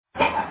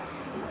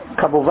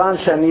כמובן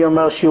שאני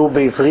אומר שיעור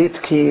בעברית,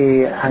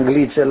 כי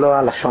אנגלית זה לא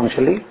הלשון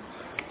שלי.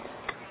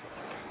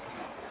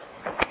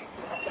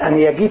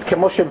 אני אגיד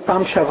כמו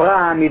שפעם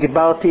שעברה אני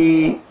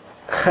דיברתי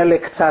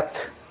חלק קצת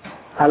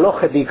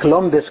הלוכה דיק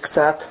לומדס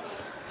קצת,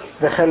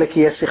 וחלק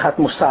יהיה שיחת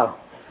מוסר.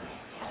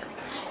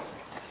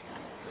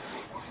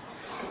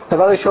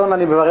 דבר ראשון,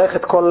 אני מברך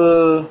את כל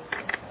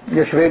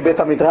יושבי בית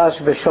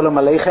המדרש ושלום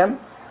עליכם.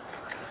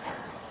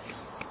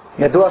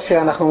 ידוע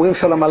שאנחנו אומרים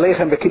שלום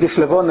עליכם בקידוש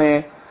לבונה,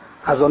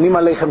 אז עונים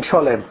עליכם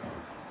שולם.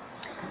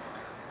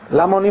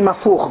 למה עונים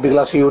הפוך?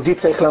 בגלל שיהודי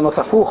צריך לענות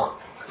הפוך.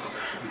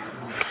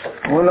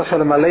 אומרים לו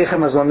שלום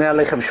עליכם, אז עונה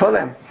עליכם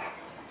שולם.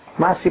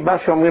 מה הסיבה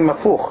שאומרים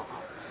הפוך?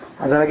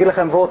 אז אני אגיד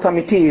לכם וורט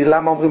אמיתי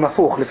למה אומרים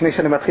הפוך, לפני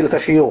שאני מתחיל את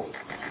השיעור.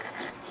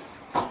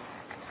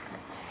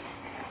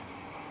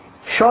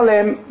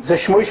 שולם זה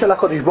שמוי של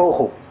הקדוש ברוך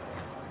הוא.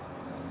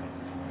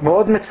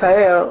 מאוד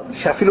מצער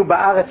שאפילו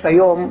בארץ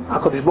היום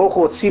הקדוש ברוך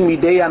הוא הוציא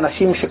מידי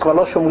אנשים שכבר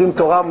לא שומרים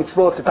תורה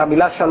ומצוות את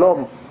המילה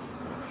שלום.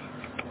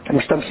 הם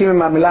משתמשים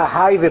עם המילה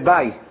היי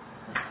וביי.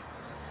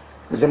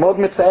 זה מאוד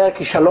מצער,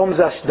 כי שלום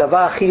זה הדבר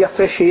הכי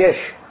יפה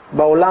שיש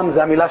בעולם,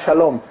 זה המילה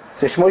שלום.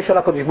 זה שמוי של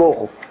הקדוש ברוך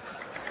הוא.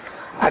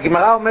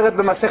 הגמרא אומרת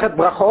במסכת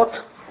ברכות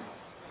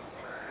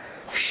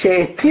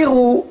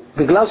שהתירו,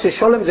 בגלל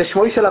ששולם זה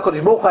שמוי של הקדוש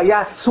ברוך הוא,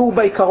 היה אסור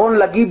בעיקרון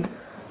להגיד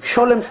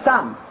שולם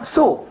סתם,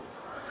 אסור.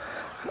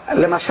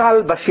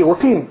 למשל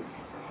בשירותים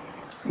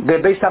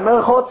בבית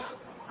המרחוץ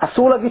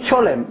אסור להגיד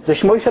שולם, זה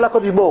שמוי של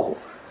הקדוש ברוך הוא.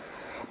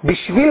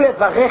 בשביל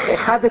לברך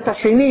אחד את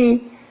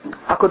השני,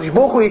 הקדוש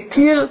ברוך הוא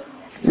התיר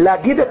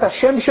להגיד את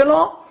השם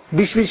שלו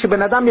בשביל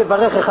שבן אדם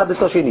יברך אחד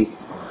את השני.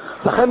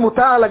 לכן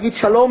מותר להגיד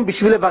שלום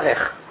בשביל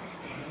לברך.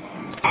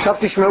 עכשיו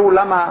תשמעו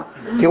למה,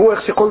 תראו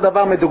איך שכל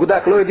דבר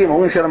מדוקדק, לא יודעים,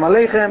 אומרים שלום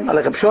עליכם,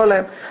 עליכם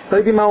שולם, לא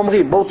יודעים מה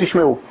אומרים, בואו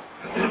תשמעו.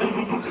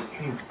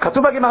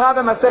 כתוב בגמרא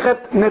במסכת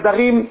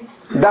נדרים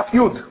דף י',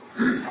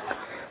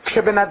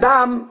 כשבן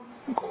אדם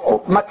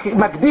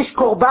מקדיש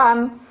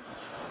קורבן,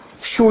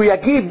 שהוא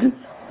יגיד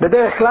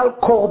בדרך כלל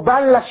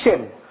קורבן לשם,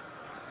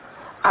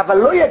 אבל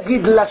לא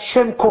יגיד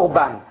לשם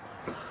קורבן.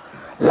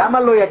 למה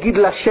לא יגיד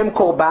לשם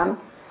קורבן?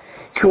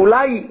 כי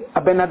אולי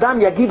הבן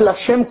אדם יגיד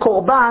לשם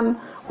קורבן,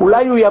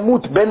 אולי הוא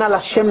ימות בין על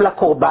השם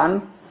לקורבן,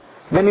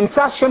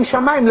 ונמצא שם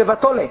שמיים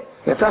לבטולה.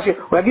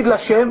 הוא יגיד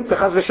לשם,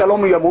 וחס ושלום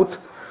הוא ימות,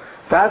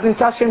 ואז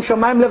נמצא שם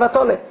שמיים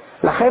לבטולה.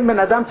 לכן בן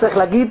אדם צריך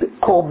להגיד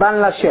קורבן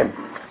לשם.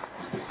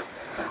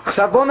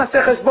 עכשיו בואו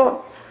נעשה חשבון.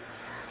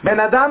 בן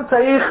אדם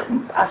צריך,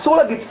 אסור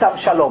להגיד סתם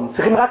שלום,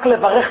 צריכים רק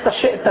לברך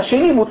את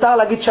השני, מותר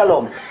להגיד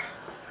שלום.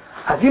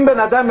 אז אם בן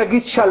אדם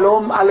יגיד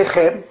שלום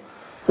עליכם,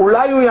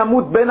 אולי הוא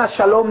ימות בין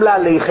השלום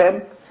לעליכם,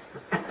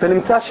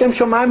 ונמצא שם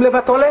שמיים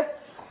לבטולה.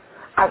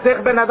 אז איך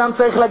בן אדם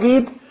צריך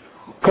להגיד?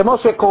 כמו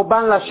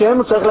שקורבן לשם,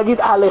 הוא צריך להגיד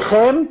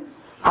עליכם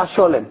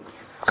השולם.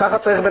 ככה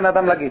צריך בן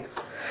אדם להגיד.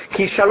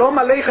 כי שלום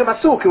עליכם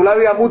אסור, כי אולי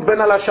הוא ימות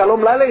בין על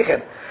השלום לעליכם.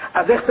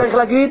 אז איך צריך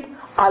להגיד?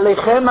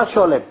 עליכם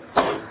השולם.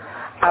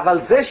 אבל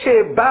זה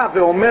שבא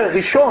ואומר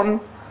ראשון,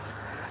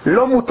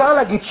 לא מותר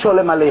להגיד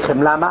שולם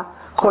עליכם. למה?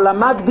 כל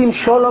המקדים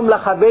שולם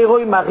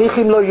לחברוי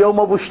מריחים לו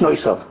יומו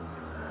ושנויסוב.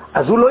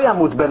 אז הוא לא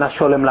ימות בין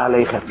השולם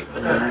לעליכם.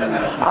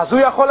 אז הוא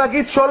יכול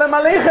להגיד שולם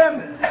עליכם.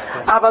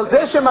 אבל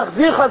זה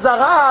שמחזיר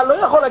חזרה לא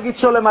יכול להגיד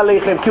שולם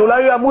עליכם, כי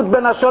אולי הוא ימות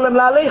בין השולם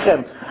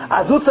לעליכם.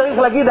 אז הוא צריך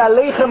להגיד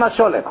עליכם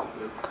השולם.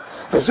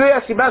 וזוהי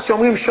הסיבה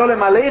שאומרים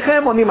שולם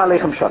עליכם, עונים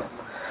עליכם שולם.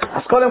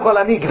 אז קודם כל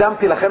אני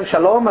הקדמתי לכם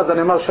שלום, אז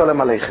אני אומר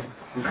שולם עליכם.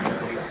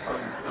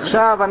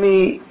 עכשיו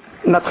אני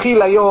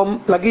נתחיל היום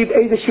להגיד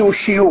איזשהו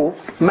שיעור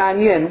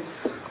מעניין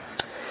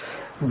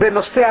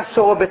בנושא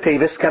עשור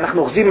בטייבס, כי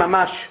אנחנו אוחזים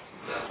ממש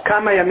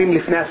כמה ימים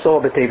לפני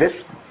עשור בטייבס,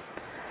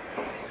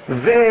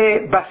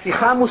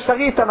 ובשיחה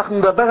המוסרית אנחנו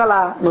נדבר על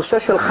הנושא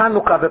של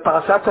חנוכה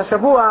בפרשת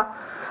השבוע,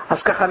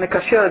 אז ככה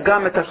נקשר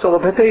גם את עשור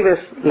בטייבס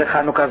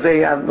לחנוכה,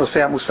 זה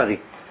הנושא המוסרי.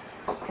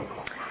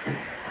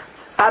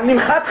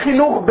 המנחת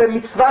חינוך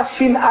במצווה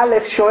ש"א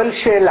שואל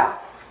שאלה,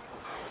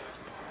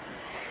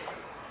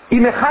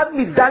 אם אחד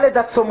מדלת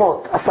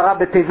הצומות, 10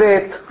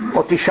 בטבת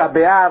או 9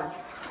 באב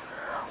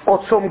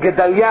או צום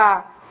גדליה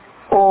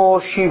או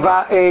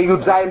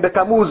י"ז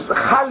בתמוז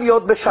חל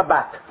להיות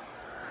בשבת,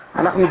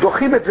 אנחנו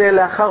דוחים את זה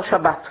לאחר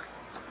שבת.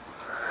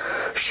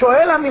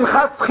 שואל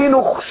המנחת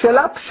חינוך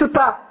שאלה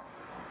פשוטה,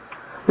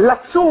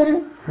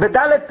 לצום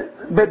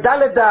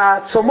בדלת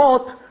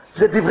הצומות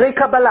זה דברי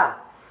קבלה,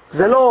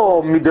 זה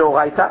לא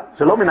מדאורייתא,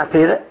 זה לא מן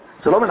התורה,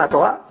 זה לא מן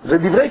התורה, זה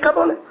דברי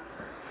קבלה.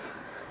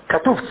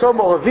 כתוב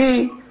צום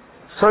רביעי,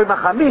 צום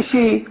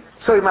החמישי,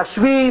 צום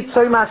השביעי,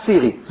 צום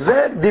העשירי,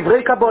 זה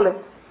דברי קבלה.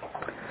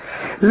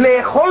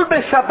 לאכול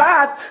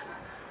בשבת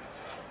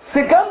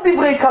זה גם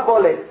דברי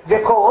קבלה,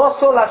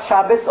 וקורוסו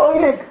לשבס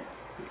אוינג.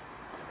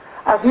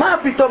 אז מה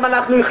פתאום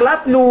אנחנו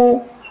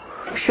החלטנו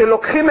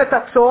שלוקחים את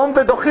הצום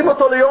ודוחים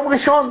אותו ליום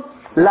ראשון?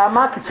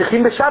 למה? כי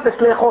צריכים בשבס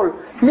לאכול.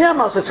 מי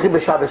אמר שצריכים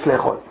בשבס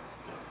לאכול?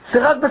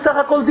 זה רק בסך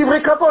הכל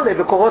דברי קבלה,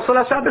 וקורוסו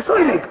לשבס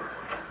אוינג.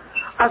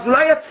 אז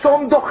אולי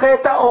הצום דוחה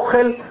את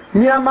האוכל.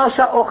 מי אמר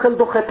שהאוכל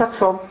דוחה את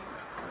הצום?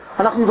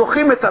 אנחנו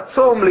דוחים את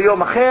הצום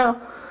ליום אחר,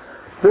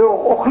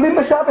 ואוכלים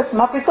בשבת,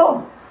 מה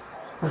פתאום?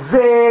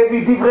 זה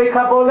מדברי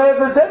קבולה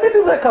וזה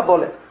מדברי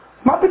קבולה.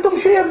 מה פתאום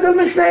שיהיה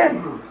הבדל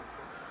משניהם?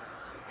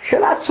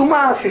 שאלה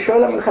עצומה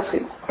ששואל המנחת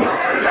חינוך.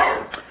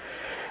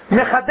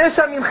 מחדש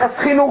המנחת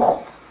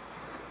חינוך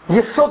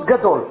יסוד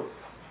גדול.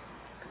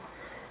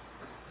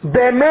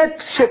 באמת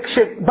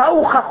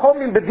שכשבאו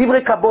חכמים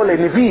בדברי קבולה,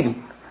 נביאים,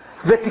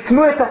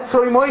 ותקנו את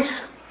הצוימויס,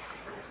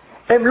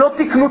 הם לא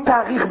תקנו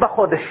תאריך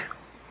בחודש.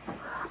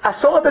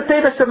 עשור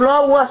בטייבס, הם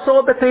לא אמרו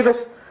עשור בטייבס.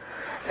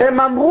 הם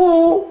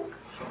אמרו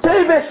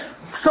טייבס,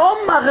 צום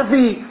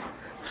הרביעי,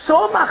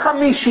 צום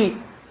החמישי,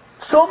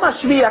 צום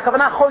השביעי,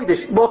 הכוונה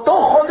חודש,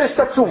 באותו חודש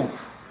תצום.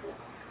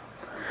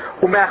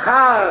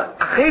 ומאחר,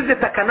 אחרי זה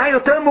תקנה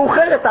יותר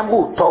מאוחרת,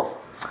 אמרו, טוב,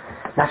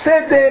 נעשה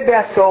את זה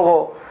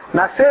בעשורו,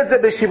 נעשה את זה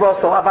בשבע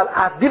עשור, אבל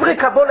הדברי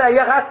קבולה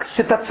היה רק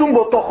שתצום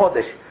באותו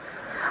חודש.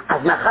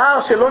 אז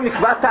מאחר שלא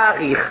נקבע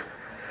תאריך,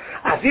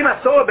 אז אם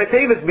עשור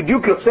בטייבס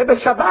בדיוק יוצא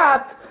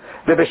בשבת,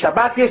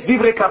 ובשבת יש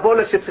דברי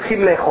קבולה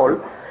שצריכים לאכול,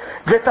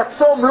 ואת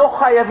הצום לא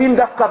חייבים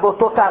דווקא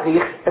באותו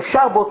תאריך,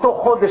 אפשר באותו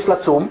חודש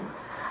לצום,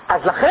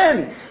 אז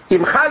לכן,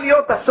 אם חל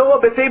להיות עשור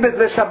בטייבס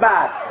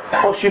בשבת,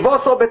 או שבע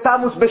עשור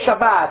בתמוז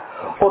בשבת,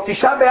 או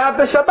תשעה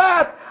באב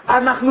בשבת,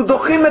 אנחנו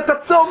דוחים את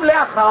הצום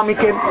לאחר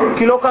מכן,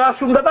 כי לא קרה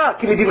שום דבר,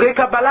 כי מדברי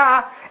קבלה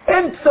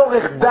אין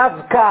צורך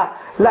דווקא,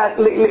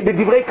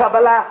 בדברי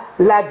קבלה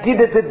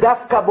להגיד את זה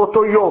דווקא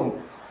באותו יום.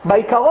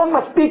 בעיקרון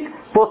מספיק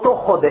באותו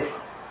חודש.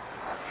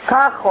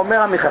 כך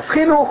אומר המנחת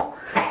חינוך,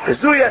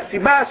 וזוהי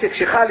הסיבה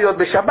שכשחל להיות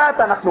בשבת,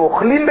 אנחנו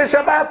אוכלים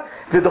בשבת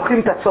ודוחים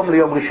את הצום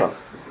ליום ראשון.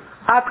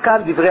 עד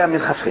כאן דברי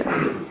המנחת חינוך.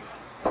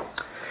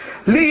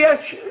 לי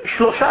יש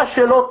 3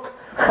 שאלות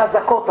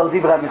חזקות על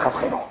דברי המנחת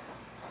חינוך.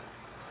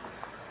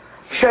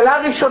 שאלה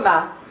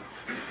ראשונה,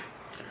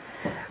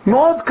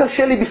 מאוד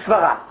קשה לי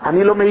בסברה,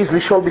 אני לא מעיז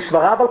לשאול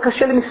בסברה, אבל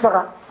קשה לי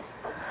מסברה.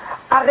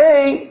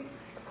 הרי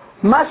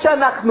מה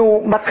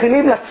שאנחנו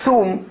מתחילים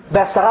לצום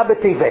ב10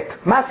 בטבת,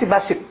 מה הסיבה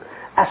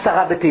ש10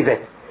 בטבת?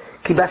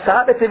 כי ב10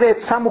 בטבת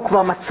שמו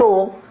כבר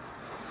מצור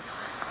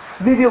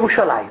סביב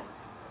ירושלים.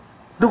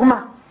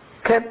 דוגמה,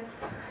 כן?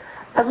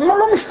 אז מה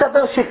לא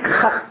מסתבר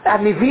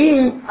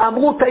שהנביאים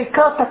אמרו את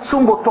העיקר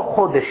תצום באותו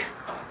חודש,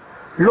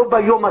 לא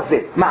ביום הזה?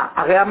 מה?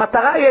 הרי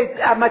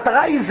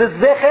המטרה היא זה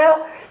זכר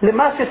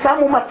למה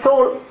ששמו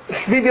מצור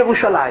סביב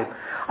ירושלים.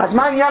 אז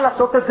מה העניין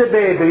לעשות את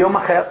זה ביום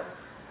אחר?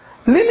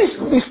 לי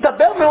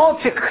מסתבר מאוד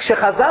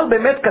שחז"ל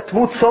באמת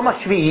כתבו צום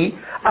השביעי,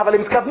 אבל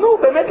הם התכוונו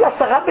באמת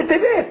ל10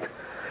 בטבת.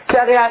 כי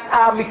הרי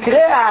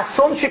המקרה,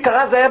 האסון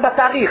שקרה זה היה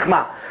בתאריך.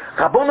 מה?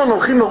 רבונן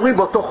הולכים להוריד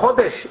באותו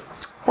חודש?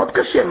 מאוד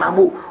קשה, מה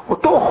אמרו?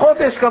 אותו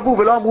חודש קבעו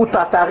ולא אמרו את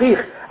התאריך.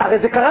 הרי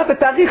זה קרה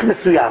בתאריך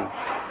מסוים.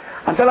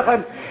 אני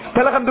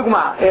אתן לכם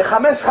דוגמה.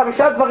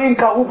 5 דברים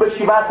קרו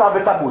ב-17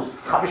 בתמוז.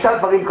 5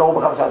 דברים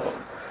קרו ב-15.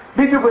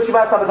 בדיוק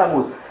ב-17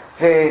 בתמוז.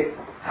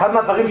 אחד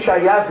מהדברים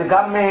שהיה זה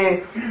גם,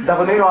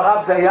 דבוננו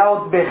הרב, זה היה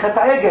עוד בחטא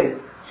העגל,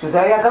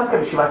 שזה היה גם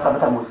כן ב-17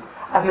 בתמוז.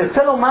 אז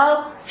נרצה לומר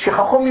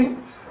שחכמים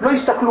לא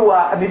הסתכלו,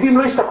 הנביאים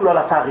לא הסתכלו על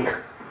התאריך.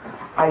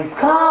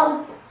 העיקר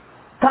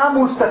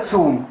תמוז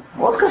תצום.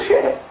 מאוד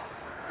קשה.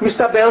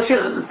 מסתבר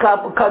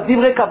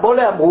שדברי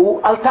קבולה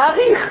אמרו על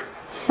תאריך.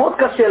 מאוד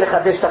קשה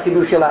לחדש את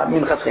החידוש של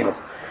המנחת חינוך.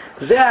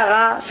 זה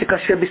הערה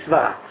שקשה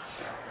בסברה.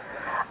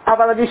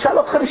 אבל אני אשאל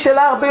אתכם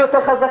שאלה הרבה יותר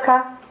חזקה.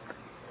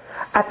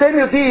 אתם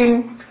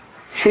יודעים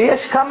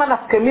שיש כמה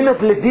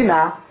נפקמינות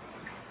לדינה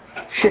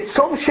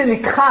שצום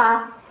שנדחה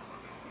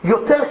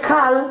יותר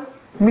קל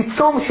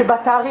מצום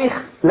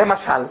שבתאריך.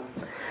 למשל,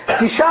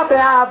 9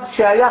 באב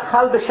שהיה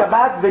חל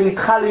בשבת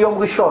ונדחה ליום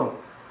ראשון.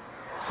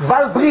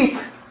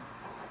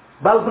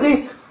 בעל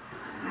ברית,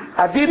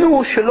 הדין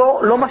הוא שלא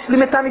לא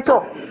משלים את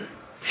עמיתו,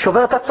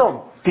 שובר את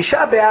הצום.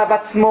 9 באב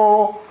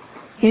עצמו,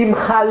 אם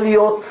חל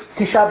להיות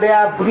 9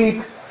 באב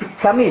ברית,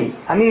 צמים.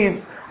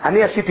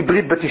 אני עשיתי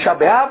ברית ב9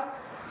 באב,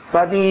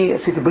 ואני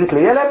עשיתי ברית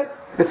לילד,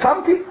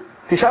 וצמתי.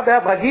 9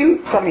 באב רגיל,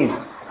 צמים.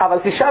 אבל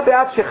 9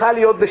 באב שחל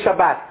להיות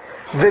בשבת,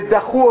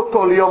 ודחו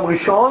אותו ליום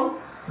ראשון,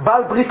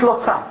 בעל ברית לא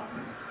צם.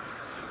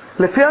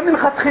 לפי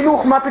המנחת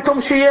חינוך, מה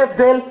פתאום שיהיה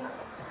הבדל?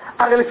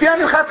 הרי לפי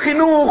המנחת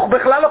חינוך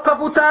בכלל לא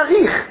קבעו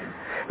תאריך.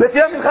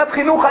 לפי המנחת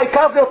חינוך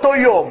העיקר זה אותו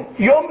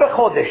יום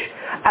בחודש.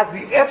 אז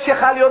איפה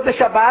שחל להיות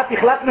בשבת,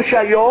 החלטנו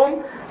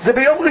שהיום זה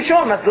ביום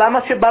ראשון, אז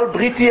למה שבעל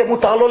ברית יהיה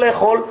מותר לו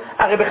לאכול?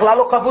 הרי בכלל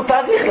לא קבעו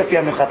תאריך לפי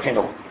המנחת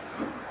חינוך.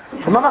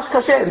 זה ממש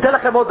קשה. אני אתן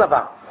לכם עוד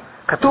דבר.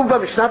 כתוב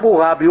במשנה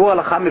ברורה, ביאור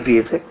הלכה מביא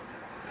את זה,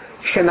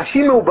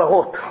 שנשים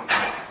מעוברות,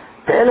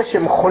 ואלה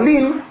שהם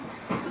חולים,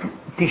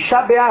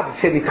 9 באב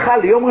שנדחה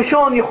ליום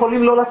ראשון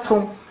יכולים לא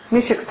לצום.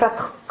 מי שקצת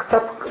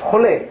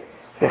חולה,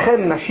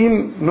 וכן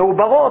נשים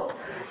מעוברות,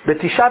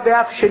 ב9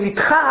 באב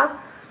שנדחה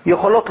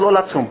יכולות לא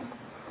לצום.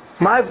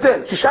 מה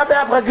ההבדל? 9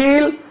 באב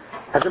רגיל,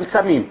 אז הם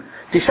צמים.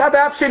 9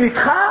 באב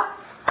שנדחה,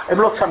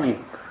 הם לא צמים.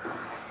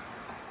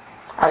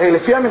 הרי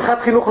לפי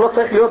המנחת חינוך לא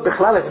צריך להיות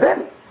בכלל הבדל.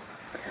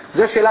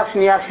 זו שאלה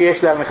שנייה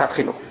שיש להמנחת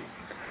חינוך.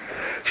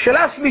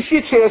 שאלה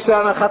שלישית שיש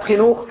להמנחת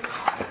חינוך,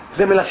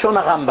 זה מלשון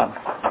הרמב"ם.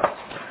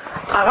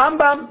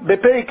 הרמב"ם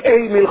בפרק A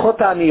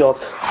מלכות העניות,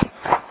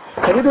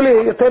 תגידו לי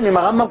יותר, אם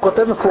הרמב"ם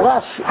כותב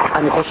מפורש,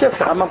 אני חושב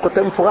שהרמב"ם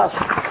כותב מפורש,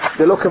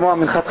 זה לא כמו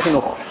המנחת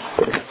חינוך.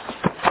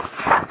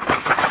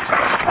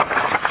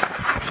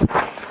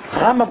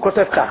 הרמב"ם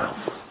כותב כך,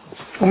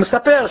 הוא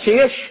מספר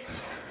שיש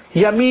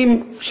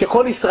ימים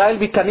שכל ישראל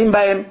מתענים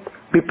בהם,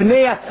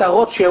 מפני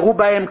הצרות שהראו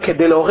בהם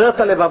כדי לעורר את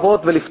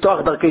הלבבות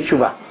ולפתוח דרכי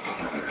תשובה.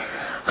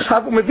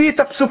 עכשיו הוא מביא את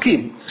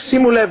הפסוקים,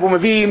 שימו לב, הוא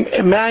מביא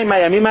מהם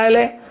הימים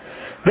האלה,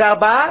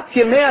 וארבעת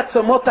ימי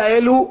הצומות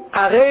האלו,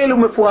 הרי אלו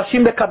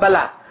מפורשים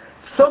בקבלה,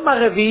 צום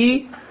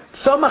הרביעי,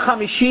 צום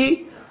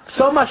החמישי,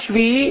 צום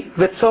השביעי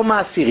וצום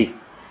העשירי.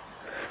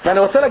 ואני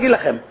רוצה להגיד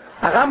לכם,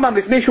 הרמב"ם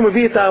לפני שהוא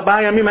מביא את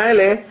הארבעה ימים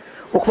האלה,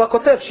 הוא כבר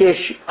כותב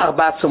שיש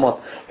 4 צומות.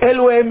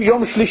 אלו הם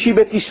יום שלישי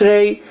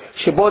בתשרי,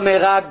 שבו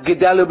נהרג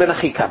גדליה בן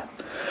אחיקם.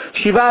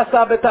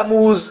 17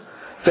 בתמוז,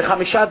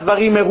 ו5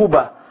 דברים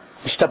מרובה.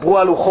 השתברו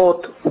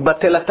הלוחות,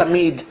 ובטל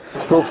התמיד,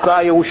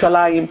 והופקעה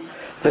ירושלים,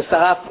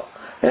 ושרף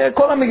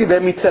כל המגידה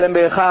מצלם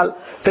בהיכל.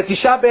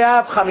 ו9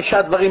 באב, 5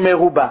 דברים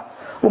מרובה.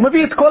 הוא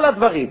מביא את כל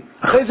הדברים.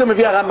 אחרי זה הוא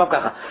מביא הרמב"ם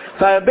ככה.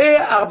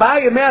 וב4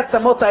 ימי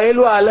הצומות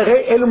האלו,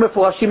 אלו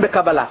מפורשים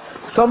בקבלה.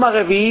 צום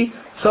הרביעי,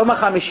 צום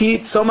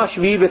החמישי, צום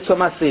השביעי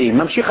וצום העשירי.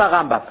 ממשיך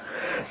הרמב"ם.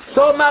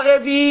 צום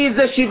הרביעי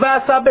זה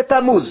 17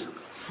 בתמוז.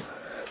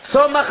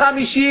 צום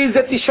החמישי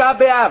זה 9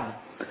 באב.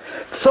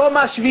 צום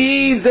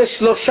השביעי זה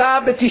 3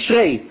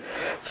 בתשרי.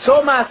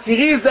 צום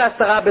העשירי זה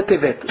 10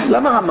 בטבת.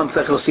 למה הרמב"ם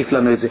צריך להוסיף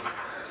לנו את זה?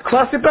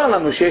 כבר סיפר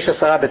לנו שיש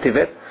 10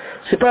 בטבת,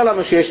 סיפר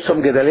לנו שיש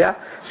צום גדליה,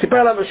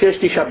 סיפר לנו שיש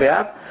 9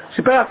 באב,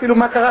 סיפר אפילו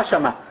מה קרה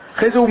שם.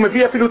 אחרי זה הוא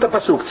מביא אפילו את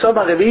הפסוק, צום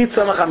הרביעי,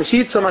 צום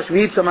החמישי, צום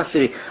השביעי, צום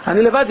העשירי.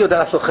 אני לבד יודע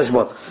לעשות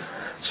חשבון.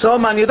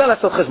 אני יודע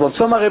לעשות חשבון.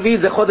 צום הרביעי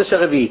זה חודש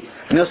הרביעי.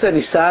 אני עושה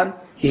ניסן,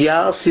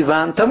 אייר,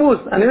 סיוון, תמוז.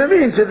 אני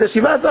מבין שזה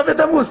 17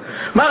 בתמוז.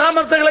 מה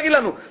הרמב"ם צריך להגיד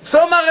לנו?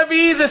 צום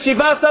הרביעי זה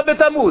 17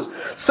 בתמוז.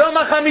 צום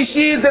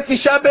החמישי זה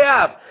 9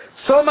 באב.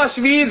 צום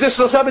השביעי זה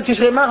 3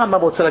 בתשרי. מה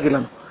הרמב"ם רוצה להגיד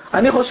לנו?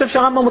 אני חושב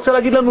שהרמב"ם רוצה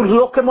להגיד לנו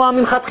לא כמו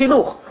המנחת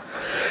חינוך.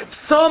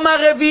 צום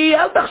הרביעי,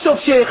 אל תחשוב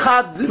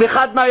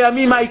שאחד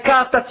מהימים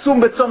העיקר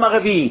תצום בצום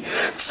הרביעי.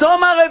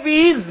 צום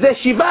הרביעי זה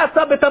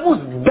 17 בתמוז,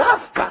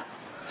 דווקא.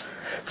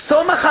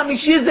 צום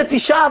החמישי זה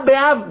 9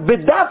 באב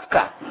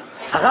בדווקא.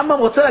 הרמב"ם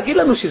רוצה להגיד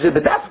לנו שזה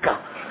בדווקא.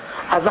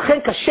 אז לכן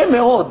קשה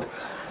מאוד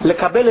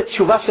לקבל את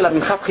תשובה של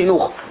המנחת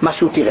חינוך, מה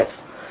שהוא תירץ.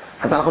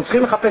 אז אנחנו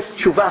צריכים לחפש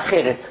תשובה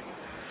אחרת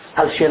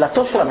על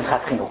שאלתו של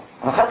המנחת חינוך.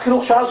 המנחת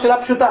חינוך שאל שאלה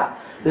פשוטה.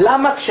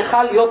 למה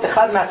כשחל להיות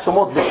אחד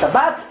מהצומות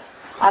בשבת,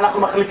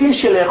 אנחנו מחליטים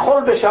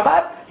שלאכול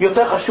בשבת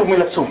יותר חשוב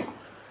מלצום?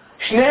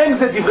 שניהם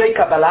זה דברי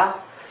קבלה,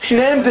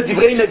 שניהם זה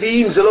דברי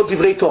נביאים, זה לא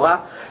דברי תורה.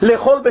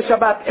 לאכול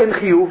בשבת אין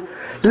חיוב,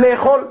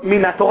 לאכול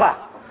מן התורה.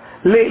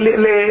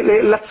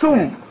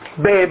 לצום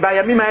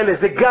בימים האלה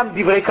זה גם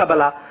דברי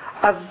קבלה.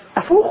 אז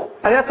הפוך,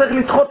 היה צריך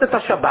לדחות את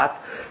השבת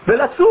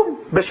ולצום.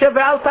 בשב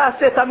ואל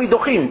תעשה את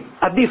המדוחים.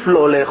 עדיף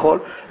לא לאכול,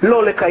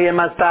 לא לקיים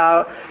אז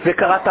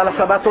וקראת על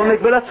השבת עונג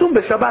ולצום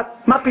בשבת.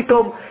 מה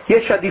פתאום?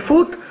 יש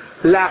עדיפות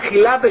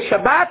לאכילה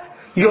בשבת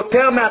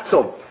יותר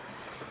מהצום.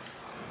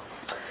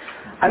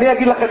 אני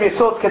אגיד לכם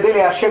יסוד כדי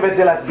ליישב את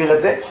זה, להסביר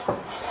את זה.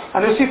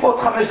 אני אוסיף עוד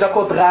 5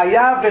 דקות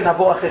ראיה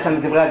ונעבור אחרי כן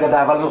לדברי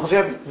אגדה, אבל אני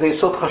חושב זה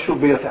יסוד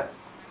חשוב ביותר.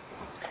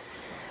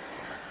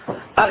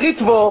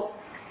 הריטב"א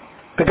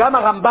וגם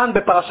הרמב"ן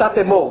בפרשת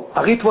אמור,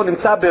 הריטב"א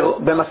נמצא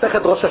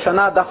במסכת ראש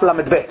השנה דף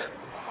ל"ב.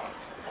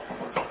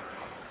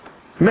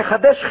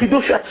 מחדש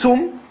חידוש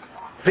עצום,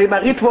 ועם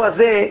הריטב"א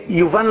הזה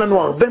יובן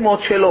לנו הרבה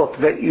מאוד שאלות,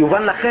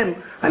 ויובן לכם,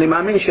 אני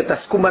מאמין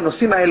שתעסקו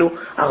בנושאים האלו,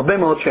 הרבה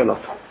מאוד שאלות.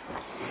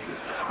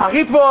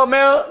 הריטב"א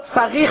אומר,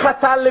 צריך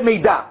אתה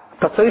למידע,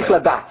 אתה צריך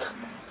לדעת,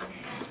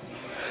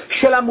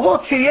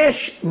 שלמרות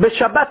שיש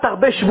בשבת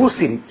הרבה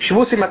שבוסים,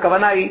 שבוסים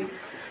הכוונה היא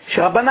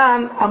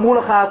שרבנן אמרו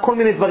לך כל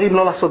מיני דברים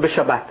לא לעשות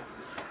בשבת.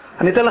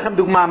 אני אתן לכם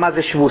דוגמה מה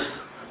זה שבוס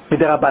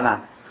מדי רבנן.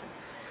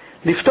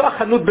 לפתוח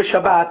חנות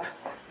בשבת,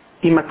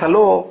 אם אתה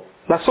לא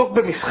לעסוק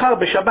במסחר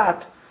בשבת,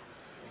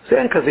 זה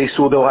אין כזה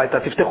איסור דאורייתא.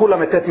 תפתחו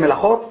למתת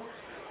מלאכות,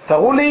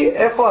 תראו לי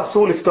איפה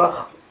אסור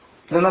לפתוח,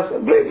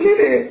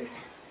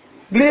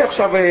 בלי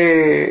עכשיו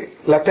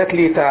לתת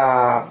לי את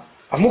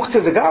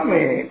המוקצה, זה גם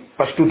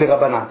פשטות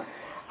דרבנן.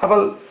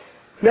 אבל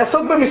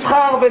לעסוק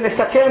במסחר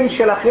ונסכם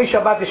שלאחרי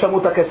שבת ישלמו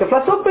את הכסף,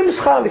 לעסוק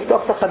במסחר,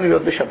 לפתוח את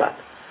החנויות בשבת.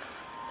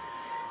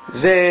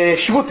 זה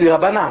שבות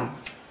דרבנן.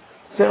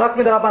 זה רק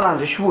מדרבנן,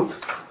 זה שבות.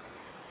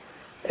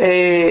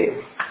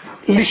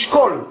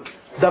 לשקול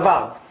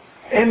דבר.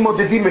 אין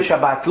מודדים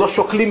בשבת, לא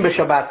שוקלים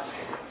בשבת.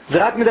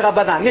 זה רק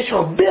מדרבנן. יש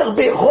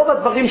הרבה, רוב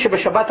הדברים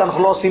שבשבת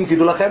אנחנו לא עושים,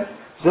 תדעו לכם,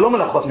 זה לא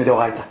מלאכות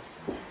מדאורייתא.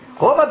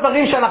 רוב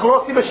הדברים שאנחנו לא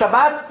עושים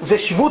בשבת זה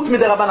שבות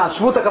מדרבנן.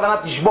 שבות הכוונה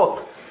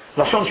תשבות.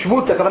 לשון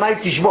שבות הכוונה היא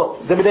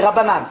תשבות. זה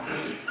מדרבנן.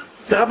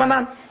 זה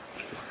רבנן.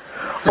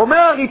 אומר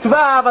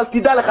הריטב"א, אבל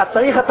תדע לך,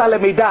 צריך אתה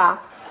למידע,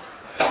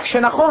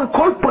 שנכון,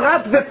 כל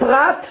פרט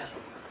ופרט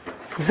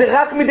זה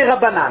רק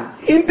מדרבנן.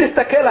 אם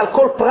תסתכל על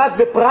כל פרט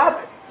ופרט,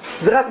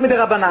 זה רק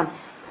מדרבנן.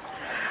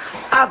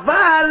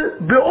 אבל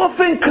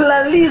באופן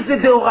כללי זה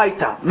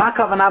דאורייתא. מה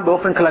הכוונה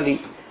באופן כללי?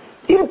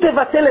 אם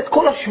תבטל את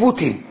כל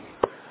השבותים,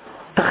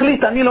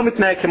 תחליט, אני לא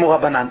מתנהג כמו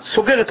רבנן,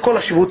 סוגר את כל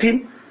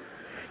השבותים,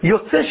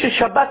 יוצא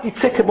ששבת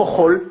יצא כמו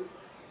חול,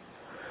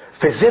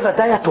 וזה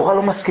ודאי התורה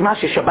לא מסכימה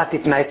ששבת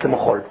תתנהג כמו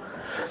חול.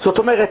 זאת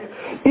אומרת,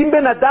 אם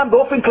בן אדם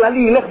באופן כללי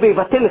ילך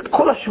ויבטל את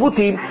כל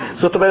השבותים,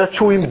 זאת אומרת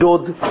שהוא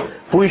ימדוד,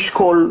 והוא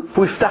ישקול,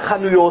 והוא יפתח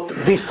חנויות,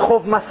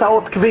 ויסחוב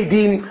מסעות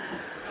כבדים,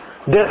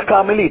 דרך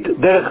קרמלית,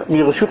 דרך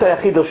מרשות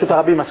היחיד לרשות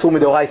הרבים אסור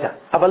מדאורייתא,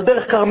 אבל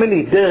דרך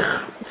קרמלית,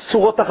 דרך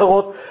צורות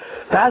אחרות,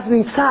 ואז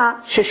נמצא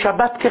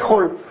ששבת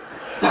כחול.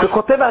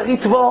 וכותב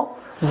הריטב"א,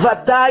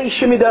 ודאי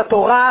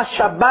שמדתורה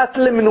שבת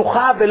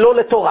למנוחה ולא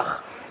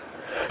לטורח.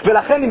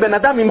 ולכן אם בן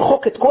אדם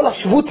ימחוק את כל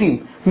השבותים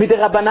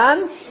מדרבנן,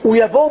 הוא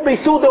יבוא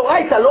באיסור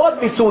דאורייתא, לא רק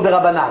באיסור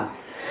דרבנן.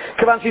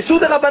 כיוון שאיסור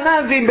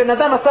דרבנן זה אם בן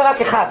אדם עשה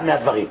רק אחד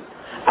מהדברים.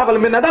 אבל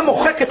אם בן אדם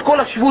מוחק את כל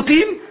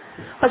השבותים,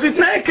 אז הוא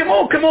יתנהג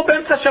כמו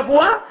באמצע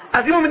שבוע.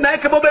 אז אם הוא מתנהג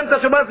כמו באמצע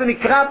שבוע, זה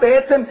נקרא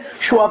בעצם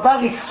שהוא עבר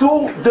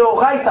איסור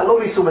דאורייתא, לא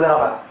באיסור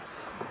דרבנן.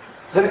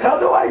 זה נקרא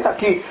דאורייתא,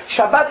 כי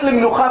שבת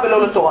למנוחה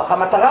ולא לטורח.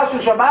 המטרה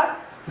של שבת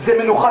זה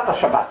מנוחת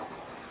השבת.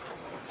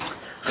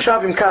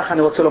 עכשיו אם כך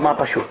אני רוצה לומר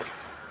פשוט.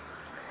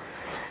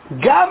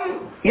 גם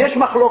יש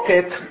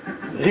מחלוקת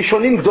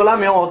ראשונים גדולה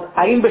מאוד,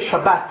 האם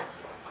בשבת,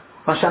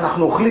 מה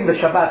שאנחנו אוכלים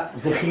בשבת,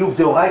 זה חיוב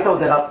דאורייתא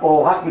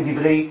או רק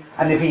מדברי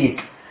הנביאים.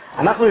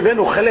 אנחנו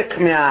הבאנו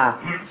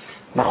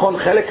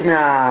חלק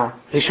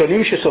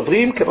מהראשונים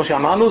שסוברים, כמו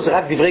שאמרנו, זה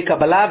רק דברי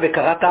קבלה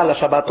וקראת על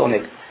השבת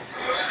עונג.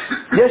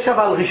 יש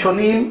אבל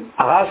ראשונים,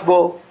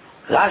 הרשב"א,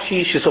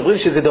 רש"י, שסוברים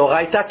שזה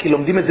דאורייתא, כי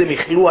לומדים את זה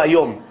מאכלו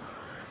היום.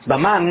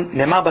 במן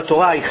נאמר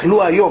בתורה,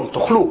 אכלו היום,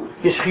 תאכלו,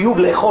 יש חיוב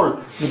לאכול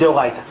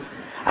מדאורייתא.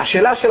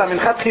 השאלה של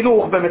המנחת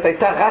חינוך באמת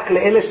הייתה רק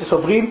לאלה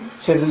שסוברים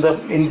שזה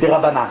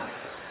דרבנן.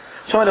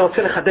 עכשיו אני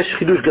רוצה לחדש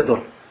חידוש גדול.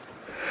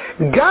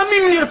 גם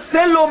אם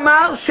נרצה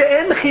לומר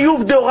שאין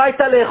חיוב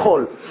דאורייתא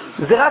לאכול,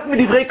 זה רק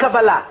מדברי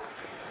קבלה.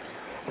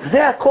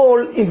 זה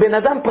הכל אם בן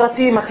אדם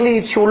פרטי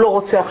מחליט שהוא לא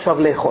רוצה עכשיו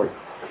לאכול.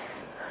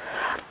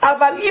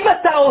 אבל אם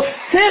אתה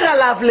אוסר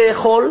עליו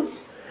לאכול,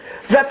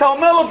 ואתה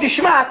אומר לו,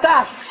 תשמע, אתה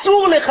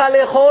אסור לך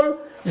לאכול,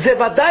 זה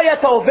ודאי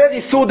אתה עובר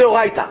איסור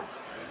דאורייתא.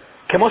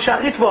 כמו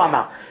שהריטב"א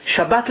אמר,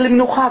 שבת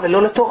למנוחה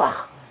ולא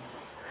לטורח.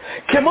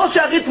 כמו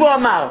שהריטב"א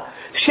אמר,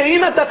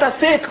 שאם אתה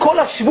תעשה את כל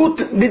השבות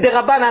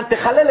מדרבנן,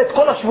 תחלל את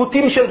כל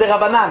השבותים של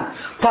דרבנן,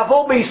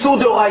 תעבור באיסור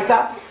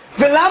דאורייתא.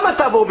 ולמה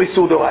תעבור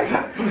באיסור דאורייתא?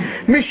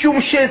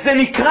 משום שזה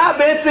נקרא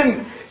בעצם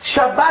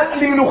שבת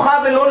למנוחה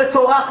ולא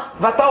לטורח,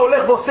 ואתה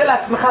הולך ועושה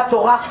לעצמך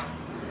טורח.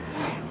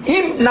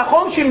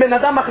 נכון שאם בן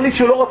אדם מחליט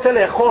שהוא לא רוצה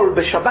לאכול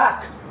בשבת,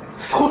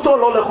 זכותו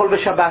לא לאכול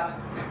בשבת,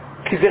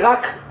 כי זה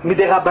רק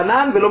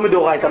מדרבנן ולא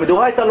מדאורייתא.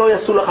 מדאורייתא לא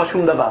יעשו לך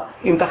שום דבר,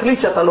 אם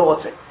תחליט שאתה לא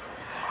רוצה.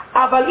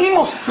 אבל אם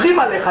אוסרים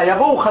עליך,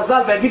 יבואו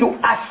חז"ל ויגידו,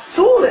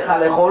 אסור לך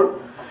לאכול,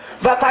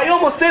 ואתה היום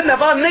עושה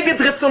דבר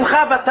נגד רצונך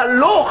ואתה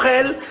לא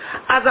אוכל,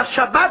 אז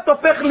השבת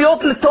הופך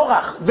להיות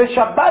לטורח,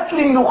 ושבת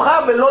למנוחה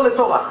ולא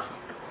לטורח.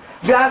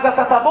 ואז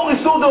אתה תעבור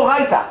איסור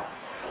דאורייתא.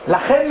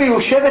 לכן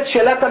מיושבת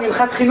שאלת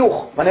המנחת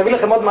חינוך, ואני אביא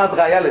לכם עוד מעט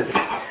ראיה לזה.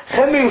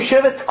 לכן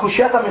מיושבת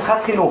קושיית המנחת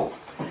חינוך.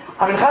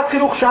 המנחת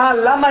חינוך שאל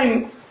למה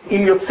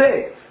אם יוצא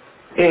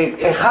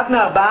אחד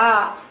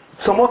מארבעה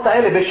צומות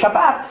האלה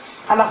בשבת,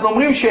 אנחנו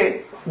אומרים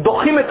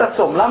שדוחים את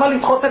הצום. למה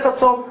לדחות את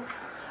הצום?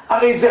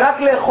 הרי זה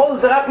רק לאכול,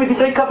 זה רק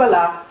מדברי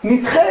קבלה,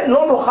 נדחה,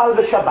 לא נאכל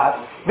בשבת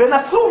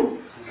ונצום.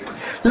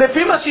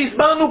 לפי מה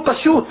שהסברנו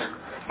פשוט,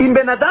 אם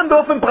בן אדם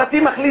באופן פרטי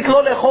מחליט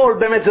לא לאכול,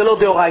 באמת זה לא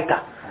דאורייתא.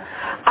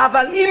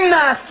 אבל אם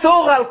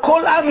נאסור על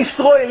כל עם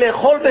ישראל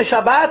לאכול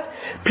בשבת,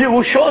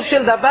 פירושו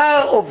של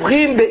דבר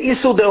עוברים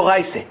באיסור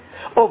דאורייתא.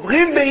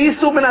 עוברים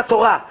באיסור מן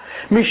התורה,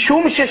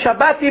 משום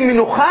ששבת היא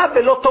מנוחה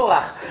ולא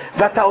טורח.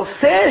 ואתה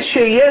עושה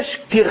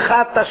שיש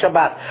טרחת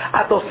השבת.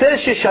 אתה עושה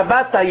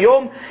ששבת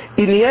היום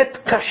היא נהיית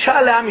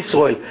קשה לעם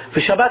ישראל.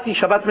 ושבת היא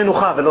שבת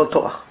מנוחה ולא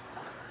טורח.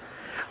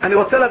 אני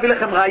רוצה להביא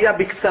לכם ראיה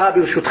בקצרה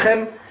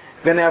ברשותכם,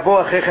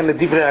 ונעבור אחרי כן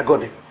לדברי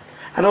הגודל.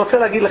 אני רוצה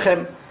להגיד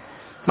לכם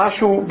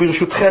משהו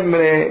ברשותכם,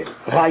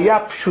 ראיה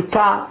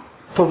פשוטה,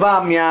 טובה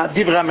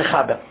מהדברי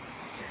המחבר.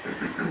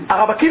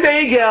 הרב עקיבא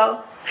איגר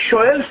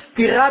שואל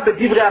סתירה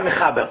בדברי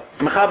המחבר.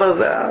 המחבר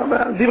זה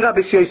דברי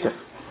רבי יוסף.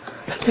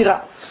 סתירה.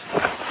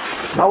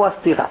 מהו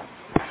הסתירה?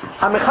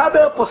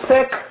 המחבר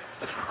פוסק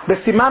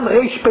בסימן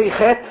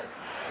רפ"ח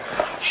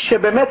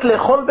שבאמת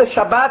לאכול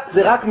בשבת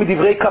זה רק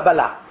מדברי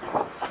קבלה.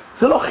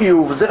 זה לא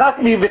חיוב, זה רק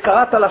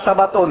וקראת על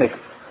השבת עונג.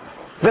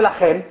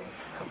 ולכן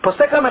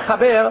פוסק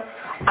המחבר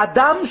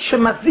אדם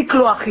שמזיק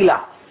לו אכילה.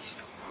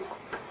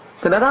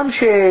 זה אדם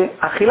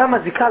שאכילה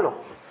מזיקה לו.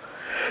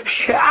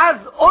 שאז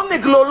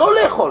עונג לו לא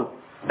לאכול.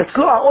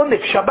 אצלו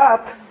העונג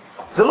שבת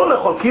זה לא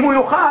לאכול, כי אם הוא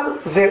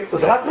יאכל זה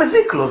רק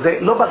מזיק לו, זה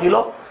לא בריא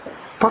לו.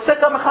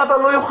 פוסק המחבר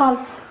לא יאכל.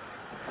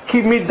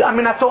 כי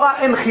מן התורה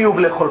אין חיוב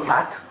לאכול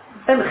פת.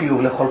 אין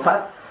חיוב לאכול פת.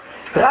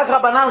 רק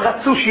רבנן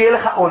רצו שיהיה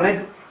לך עונג.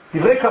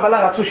 דברי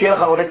קבלה רצו שיהיה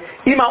לך עונג.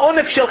 אם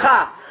העונג שלך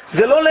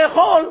זה לא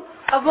לאכול,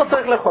 אז לא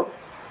צריך לאכול.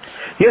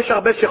 יש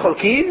הרבה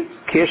שחולקים,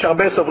 כי יש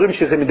הרבה סוברים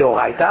שזה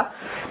מדאורייתא.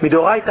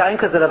 מדאורייתא אין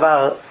כזה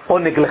דבר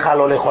עונג לך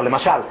לא לאכול.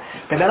 למשל,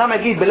 בן אדם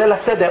יגיד בליל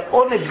הסדר,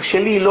 עונג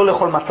שלי לא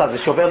לאכול מצה, זה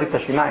שובר לי את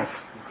השיניים.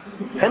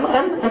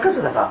 אין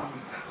כזה דבר.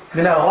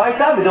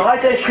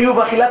 בדאורייתא יש חיוב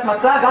אכילת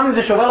מצה, גם אם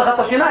זה שובר לך את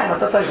השיניים,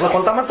 אתה צריך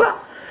לאכול את המצה.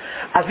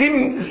 אז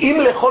אם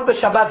לאכול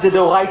בשבת זה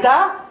דאורייתא,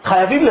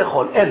 חייבים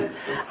לאכול, אין.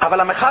 אבל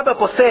המחבר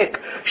פוסק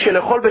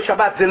שלאכול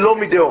בשבת זה לא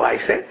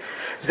מדאורייתא,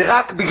 זה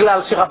רק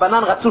בגלל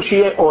שרבנן רצו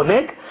שיהיה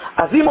עונג,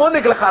 אז אם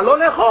עונג לך לא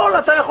לאכול,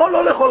 אתה יכול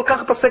לא לאכול,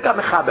 כך פוסק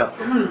המחבר.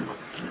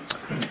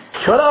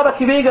 שואל הרב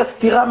עקיבא איגר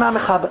סתירה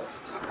מהמחבר.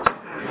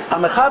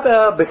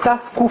 המחבר בתק"ע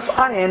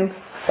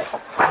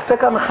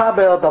פוסק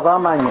המחבר דבר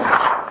מעניין.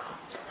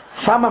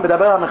 שם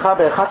מדבר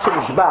המחבר אחד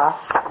שנשבע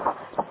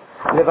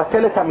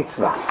לבטל את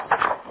המצווה.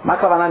 מה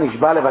הכוונה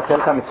נשבע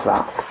לבטל את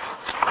המצווה?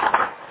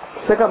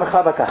 פוסק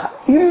המחבר ככה.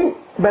 אם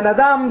בן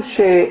אדם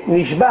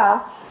שנשבע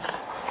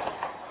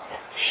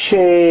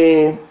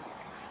שהוא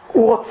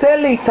רוצה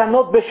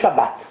להתענות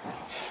בשבת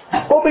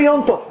או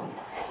ביום טוב,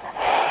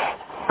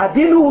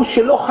 הדין הוא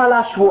שלא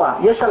חלה שבועה.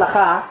 יש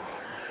הלכה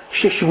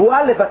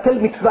ששבועה לבטל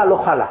מצווה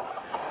לא חלה.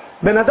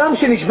 בן אדם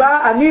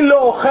שנשבע אני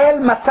לא אוכל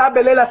מצה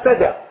בליל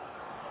הסדר,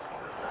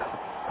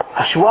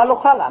 השבועה לא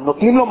חלה,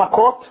 נותנים לו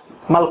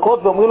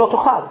מלכות ואומרים לו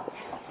תאכל,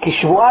 כי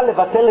שבועה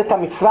לבטל את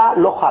המצווה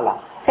לא חלה.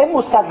 אין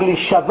מושג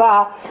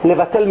להישבע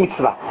לבטל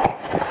מצווה.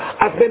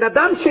 אז בן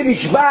אדם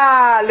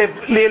שנשבע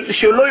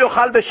שהוא לא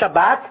יאכל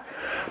בשבת,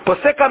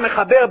 פוסק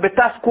המחבר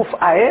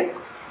בתק"ע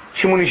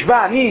שהוא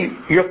נשבע אני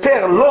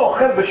יותר לא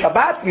אוכל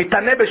בשבת,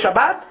 מתענה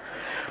בשבת,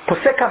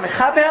 פוסק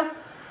המחבר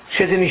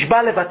שזה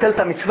נשבע לבטל את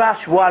המצווה,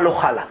 השבועה לא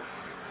חלה.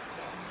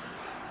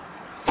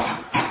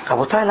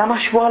 רבותיי, למה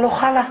השבועה לא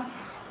חלה?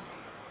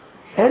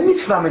 אין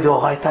מצווה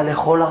מדאורייתא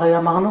לאכול, הרי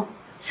אמרנו,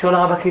 שואל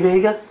הרב עקיבא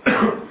איגר.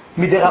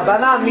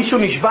 מדרבנן מישהו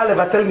נשבע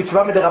לבטל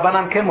מצווה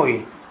מדרבנן כן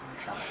מועיל.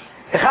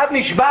 אחד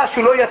נשבע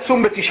שהוא לא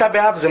יצום בתשעה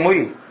באב, זה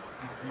מועיל,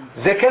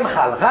 זה כן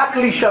חל. רק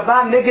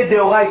להישבע נגד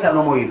דאורייתא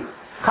לא מועיל.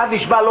 אחד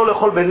נשבע לא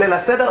לאכול בליל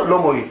הסדר, לא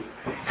מועיל.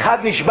 אחד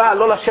נשבע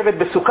לא לשבת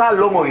בסוכה,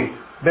 לא מועיל.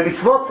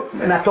 במצוות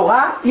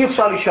מהתורה אי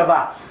אפשר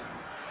להישבע.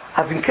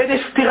 אז אם כן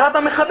יש סתירה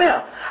במחבר.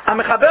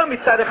 המחבר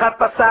מצד אחד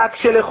פסק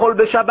שלאכול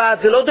בשבת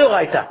זה לא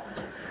דאורייתא,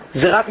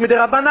 זה רק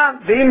מדרבנן,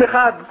 ואם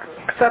אחד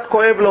קצת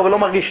כואב לו ולא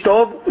מרגיש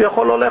טוב, הוא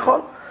יכול לא לאכול.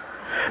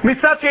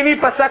 מצד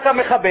שני פסק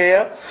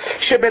המחבר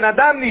שבן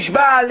אדם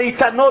נשבע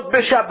להתענות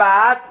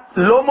בשבת,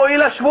 לא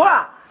מועיל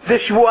השבועה. זה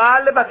שבועה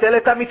לבטל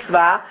את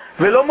המצווה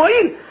ולא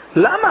מועיל.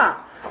 למה?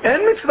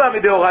 אין מצווה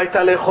מדאורייתא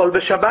לאכול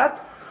בשבת.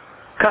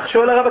 כך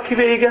שואל הרב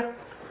עקיבא איגר.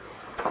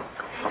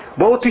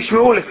 בואו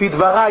תשמעו לפי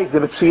דבריי, זה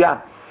מצוין.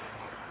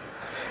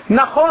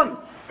 נכון,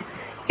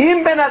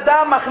 אם בן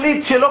אדם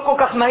מחליט שלא כל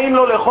כך נעים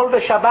לו לאכול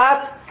בשבת,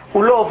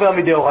 הוא לא עובר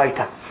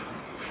מדאורייתא,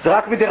 זה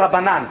רק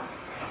מדרבנן.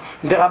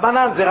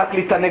 דרבנן זה רק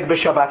להתענג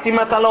בשבת. אם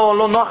אתה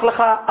לא נוח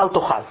לך, אל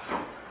תאכל.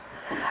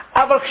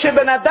 אבל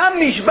כשבן אדם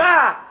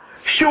נשבע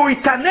שהוא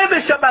יתענה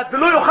בשבת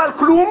ולא יאכל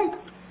כלום,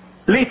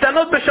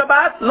 להתענות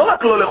בשבת, לא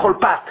רק לא לאכול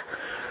פת,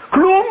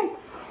 כלום,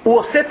 הוא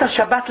עושה את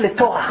השבת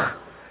לתורח.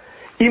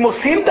 אם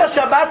עושים את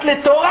השבת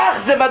לתורח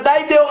זה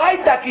ודאי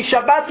דאורייתא, כי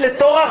שבת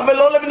לתורח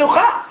ולא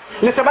למנוחה,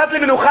 לשבת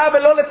למנוחה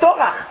ולא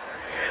לתורח.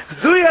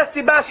 זוהי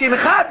הסיבה שאם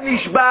אחד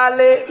נשבע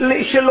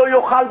שלא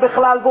יאכל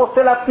בכלל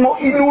ועושה לעצמו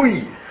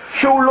עינוי,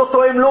 שהוא לא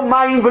תואם לו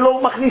מים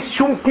ולא מכניס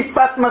שום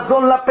טיפת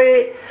מזון לפה,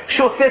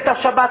 שעושה את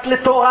השבת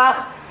לתורח,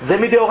 זה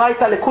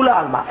מדאורייתא לכולה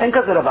עלמא. אין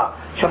כזה דבר.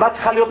 שבת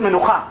צריכה להיות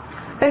מנוחה.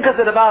 אין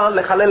כזה דבר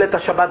לחלל את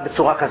השבת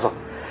בצורה כזאת.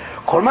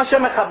 כל מה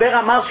שמחבר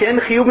אמר שאין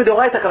חיוב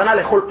מדאורייתא, הכוונה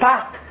לאכול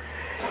פת.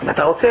 אם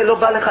אתה רוצה, לא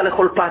בא לך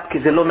לאכול פת כי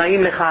זה לא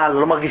נעים לך,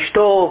 לא מרגיש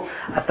טוב,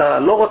 אתה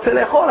לא רוצה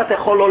לאכול, אתה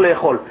יכול לא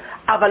לאכול.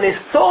 אבל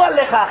לאסור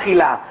עליך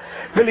אכילה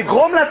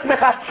ולגרום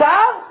לעצמך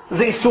צער,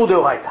 זה איסור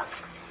דאורייתא.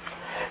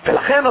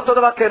 ולכן אותו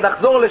דבר,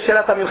 נחזור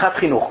לשאלת המנחת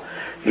חינוך.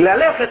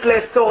 ללכת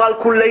לאסור על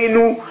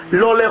כולנו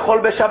לא לאכול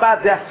בשבת,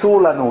 זה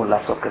אסור לנו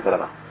לעשות כזה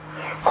דבר.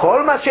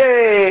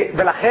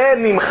 ולכן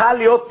נמחה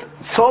להיות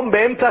צום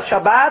באמצע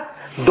שבת,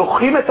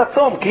 דוחים את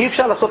הצום, כי אי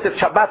אפשר לעשות את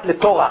שבת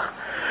לתורח.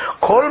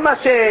 כל מה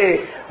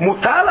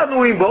שמותר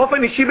לנו, אם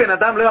באופן אישי בן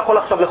אדם לא יכול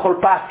עכשיו לאכול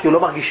פת כי הוא לא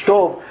מרגיש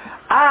טוב,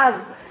 אז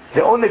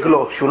זה עונג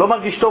לו. כשהוא לא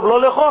מרגיש טוב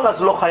לא לאכול,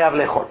 אז לא חייב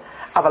לאכול.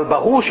 אבל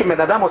ברור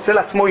שבן אדם עושה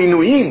לעצמו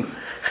עינויים,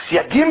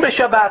 סייגים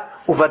בשבת,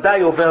 הוא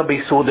ודאי עובר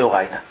באיסור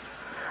דאורייתא.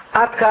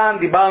 עד כאן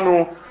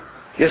דיברנו,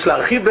 יש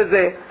להרחיב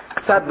בזה,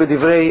 קצת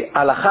בדברי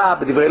הלכה,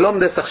 בדברי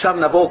לומדס. עכשיו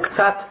נעבור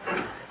קצת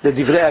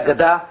לדברי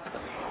אגדה,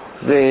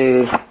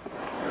 וגם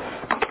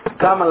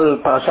על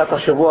פרשת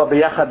השבוע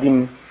ביחד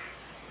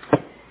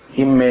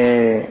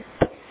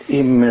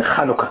עם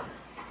חנוכה.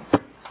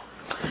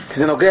 כי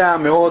זה נוגע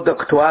מאוד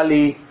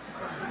אקטואלי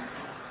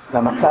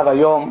למצב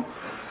היום,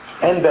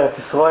 אין בארץ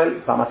ישראל,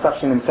 במצב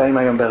שנמצאים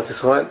היום בארץ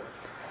ישראל,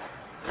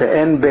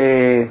 ואין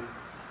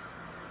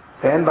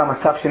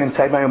במצב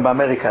שנמצאים היום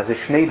באמריקה. זה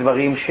שני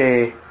דברים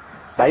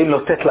שבאים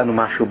לתת לנו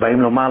משהו,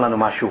 באים לומר לנו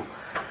משהו.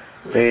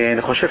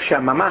 ואני חושב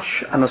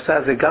שממש הנושא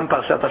הזה, גם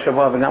פרשת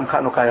השבוע וגם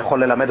חנוכה,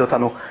 יכול ללמד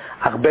אותנו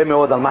הרבה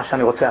מאוד על מה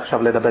שאני רוצה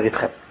עכשיו לדבר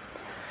איתכם.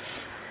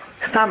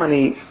 סתם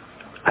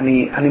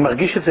אני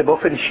מרגיש את זה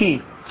באופן אישי.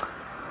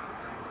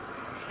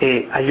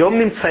 היום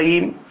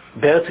נמצאים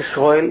בארץ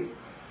ישראל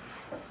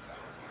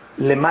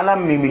למעלה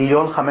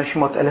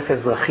מ1,500,000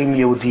 אזרחים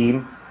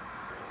יהודיים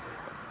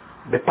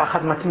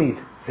בפחד מתמיד.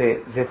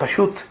 זה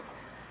פשוט,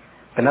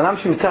 בן אדם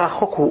שנמצא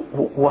רחוק,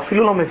 הוא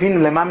אפילו לא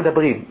מבין למה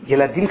מדברים.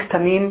 ילדים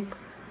קטנים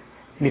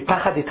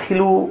מפחד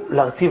התחילו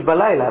להרטיב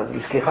בלילה,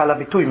 סליחה על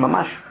הביטוי,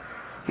 ממש.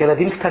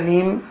 ילדים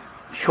קטנים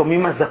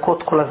שומעים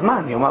אזעקות כל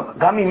הזמן.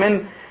 גם אם אין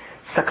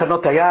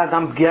סכנות, היה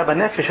גם פגיעה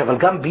בנפש, אבל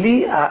גם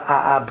בלי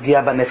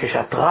הפגיעה בנפש,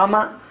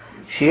 הטראומה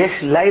שיש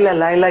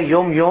לילה,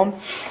 יום,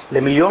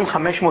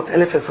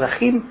 ל1,500,000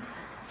 אזרחים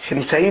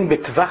שנמצאים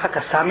בטווח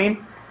הקסאמים,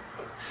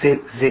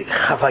 זה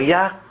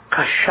חוויה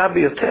קשה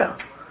ביותר.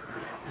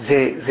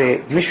 זה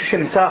מישהו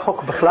שנמצא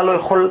רחוק בכלל לא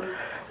יכול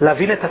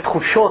להבין את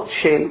התחושות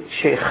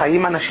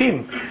שחיים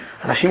אנשים.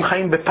 אנשים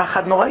חיים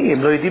בפחד נוראי,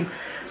 הם לא יודעים,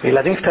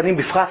 וילדים קטנים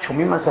בפרט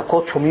שומעים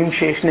אזעקות, שומעים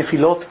שיש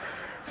נפילות,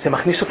 זה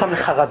מכניס אותם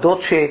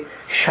לחרדות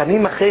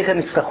ששנים אחרי כן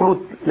יצטרכו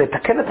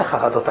לתקן את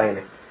החרדות האלה.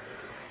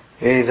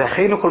 זה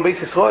אחינו כל בית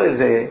ישראל,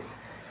 זה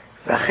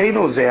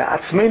אחינו, זה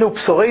עצמנו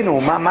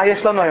ובשורנו, מה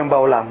יש לנו היום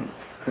בעולם?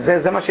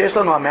 זה מה שיש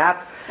לנו,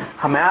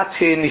 המעט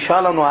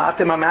שנשאר לנו,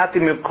 אתם המעט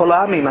עם כל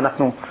העמים,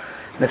 אנחנו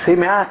נעשה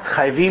מעט,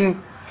 חייבים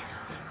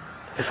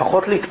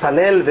לפחות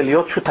להתפלל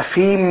ולהיות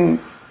שותפים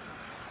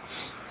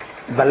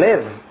בלב,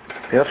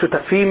 להיות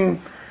שותפים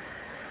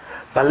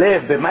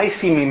בלב,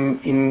 במייסים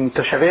עם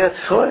תושבי ארץ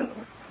ישראל.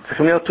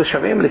 צריכים להיות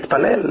תושבים,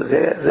 להתפלל,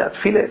 זה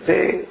התפילה.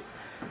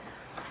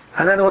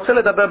 אני רוצה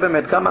לדבר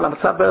באמת גם על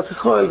המצב בארץ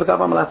ישראל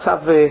וגם על המצב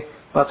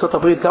בארצות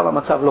הברית, גם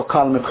המצב לא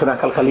קל מבחינה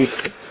כלכלית,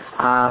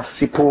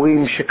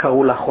 הסיפורים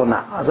שקרו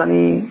לאחרונה. אז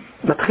אני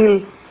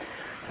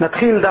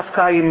נתחיל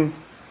דווקא עם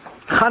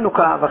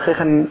חנוכה, ואחרי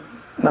כן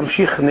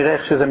נמשיך, נראה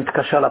איך שזה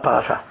מתקשר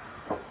לפרשה.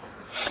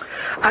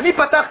 אני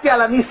פתחתי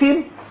על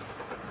הניסים,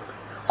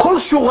 כל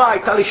שורה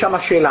הייתה לי שם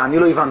שאלה, אני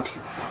לא הבנתי.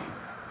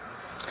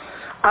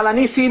 על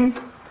הניסים,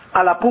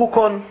 על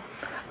הפורקון,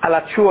 על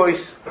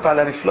הצ'ויס ועל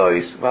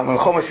הנפלויס ועל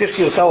המלחומויס, יש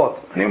גרסאות,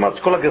 אני אומר את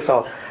כל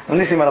הגרסאות, על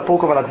הניסים, על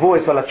הפורקון ועל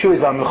הגבורס ועל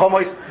הצ'ויס ועל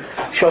המלחומויס,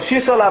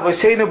 שהושיסו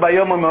לאבושינו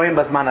ביום ומאוים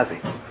בזמן הזה.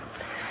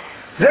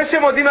 זה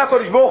שמודים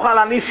לקדוש ברוך על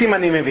הניסים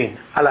אני מבין,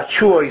 על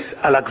הצ'ויס,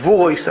 על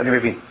הגבורס אני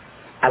מבין.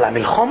 על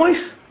המלחומויס?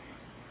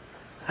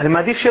 אני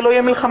מעדיף שלא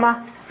יהיה מלחמה.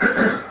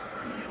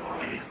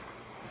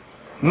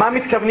 מה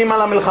מתכוונים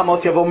על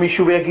המלחמות? יבוא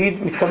מישהו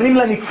ויגיד, מתכוונים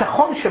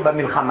לניצחון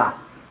שבמלחמה.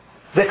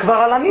 זה כבר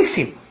על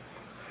הניסים.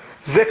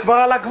 זה כבר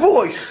על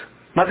הגבורויס.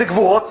 מה זה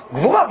גבורות?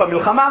 גבורה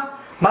במלחמה.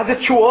 מה זה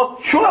תשועות?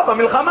 תשועה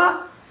במלחמה.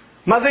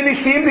 מה זה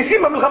ניסים?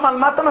 ניסים במלחמה. על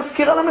מה אתה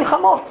מזכיר על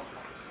המלחמות?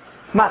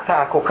 מה,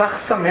 אתה כל כך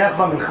שמח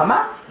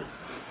במלחמה?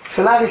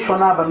 שאלה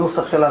ראשונה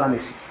בנוסח של על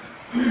הניסים.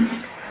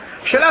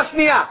 שאלה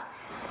שנייה.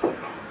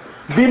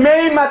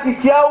 בימי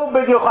מתתיהו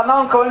בן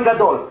יוחנן כהן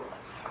גדול,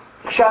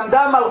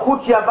 כשעמדה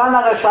מלכות יוון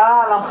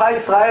הרשעה על עמך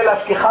ישראל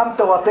להשכיחם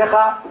תורתך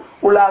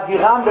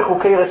ולהעבירם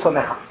בחוקי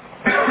רצונך.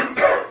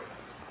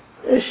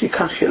 יש לי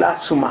כאן שאלה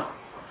עצומה.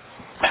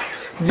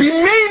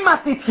 בימי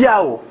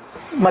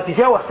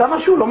מתתיהו עשה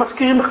משהו? לא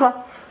מזכירים בכלל.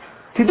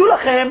 תדעו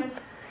לכם,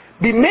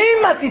 בימי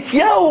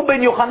מתתיהו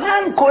בן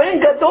יוחנן כהן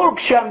גדול,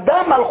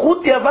 כשעמדה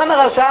מלכות יוון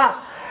הרשעה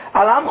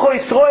על עמך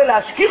ישראל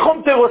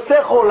להשכיחם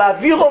תורתך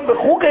ולהעבירם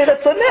בחוקי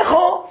רצונך,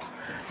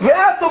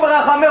 ואתו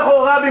ברחמך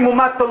רבי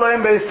מומתו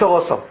להם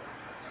באסורוסו.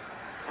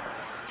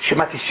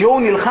 שמתתיהו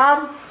נלחם,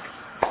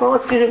 לא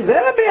מזכירים, זה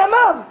היה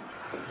בימיו.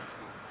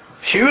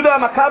 שיהודה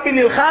המכבי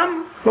נלחם,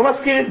 לא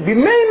מזכירים,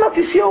 בימי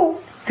מתתיהו.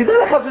 תדע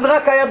לך, זה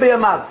רק היה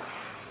בימיו.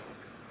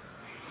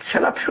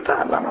 שאלה פשוטה,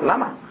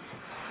 למה?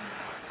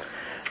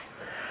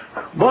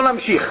 בואו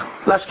נמשיך.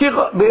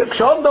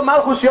 כשעומדו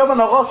מלכוס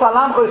יובן אורוס על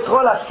עמך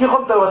ישראל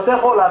להשכיחם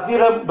תורתך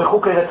ולהעבירם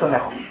בחוקי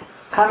רצונך.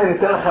 כאן אני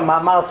אתן לכם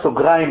מאמר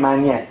סוגריים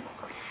מעניין.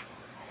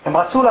 הם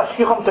רצו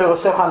להשכיחם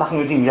תורתך, אנחנו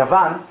יודעים,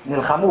 יוון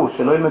נלחמו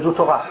שלא ילמדו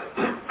תורה.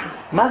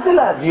 מה זה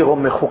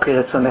להעבירם בחוקי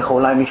רצונך?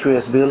 אולי מישהו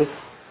יסביר לי?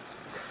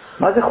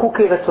 מה זה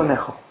חוקי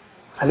רצונך?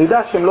 אני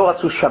יודע שהם לא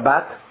רצו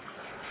שבת,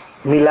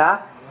 מילה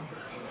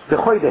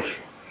וחוידש.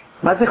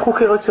 מה זה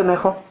חוקי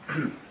רצונך?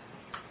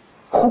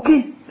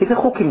 חוקי, איזה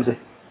חוקים זה?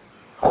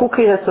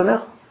 חוקי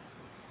רצונך?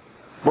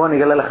 בואו אני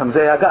אגלה לכם,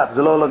 זה אגב,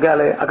 זה לא נוגע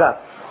לאגב.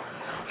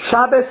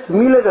 שבס,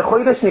 מילה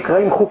וחוידש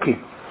נקראים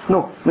חוקים.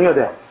 נו, מי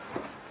יודע?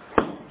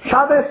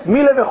 שבס,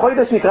 מילה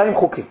וחוידש נקראים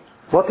חוקים.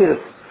 בואו תראו.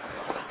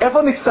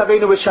 איפה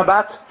נצטווינו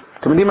בשבת?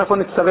 אתם יודעים איפה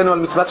נצטווינו על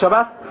מצוות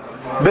שבת?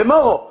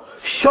 במורו.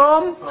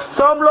 שום,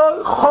 סום לו,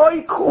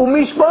 חויק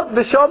ומשבות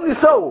ושום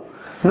ניסו.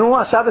 נו,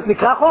 השבת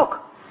נקרא חוק?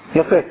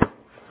 יפה.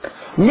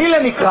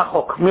 מילה נקרא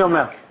חוק, מי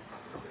אומר?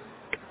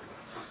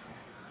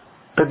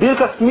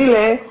 בבירקס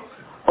מילה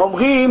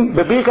אומרים,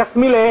 בבירקס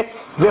מילה,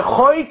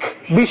 וחויק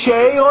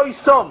בשעירוי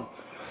סום,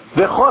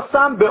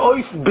 וחוסם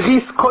באויס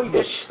בריס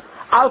קוידש.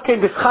 אלכי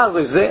בשכר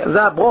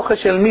זה הברוכה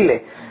של מילה,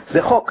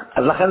 זה חוק,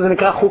 אז לכן זה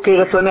נקרא חוקי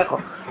רצונך.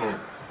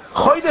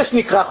 חוידש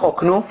נקרא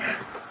חוק, נו?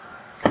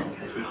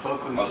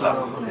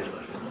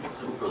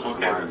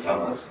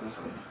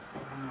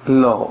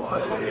 לא.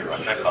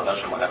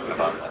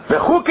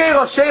 וחוקי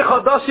ראשי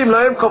חודשים לא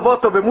הם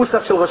קובעותו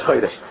במוסף של ראש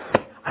חודש.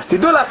 אז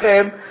תדעו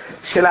לכם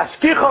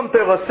שלהשכיחם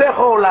תורתך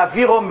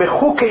ולהעבירם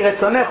בחוקי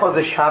רצונך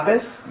זה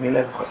שבס,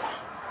 מילה וחודש.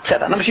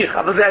 בסדר, נמשיך,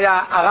 אבל זה היה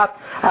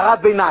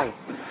הערת ביניים.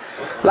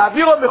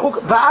 להעבירו בחוק,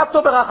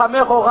 ואתו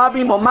ברחמךו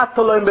רבים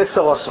ומתו להם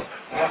בסורוסו.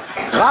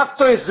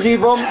 רבתו אס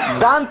ריבום,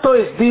 דנתו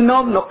אס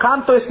דינום,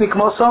 נוקנתו אס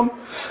נקמוסום,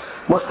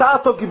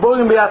 מוסרתו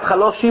גיבורים ביד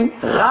חלושים,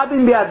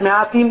 רבים ביד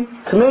מעטים,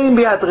 תמאים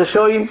ביד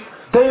רשויים,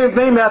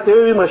 תמאים ביד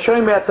תיאורים,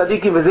 רשויים ביד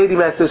צדיקים, וזיידים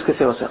ביד סוס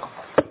כסרוסך.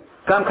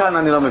 גם כאן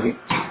אני לא מבין.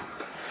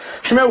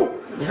 שמעו,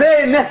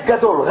 זה נס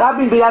גדול,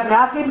 רבים ביד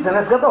מעטים זה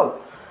נס גדול.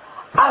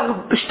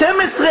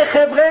 12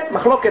 חבר'ה,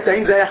 מחלוקת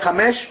האם זה היה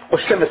 5 או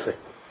 12.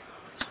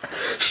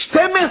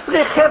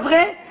 12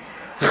 חבר'ה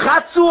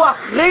רצו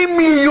אחרי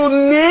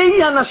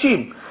מיליוני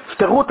אנשים.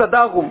 פתרו את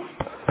הדרגום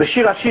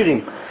בשיר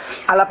השירים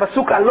על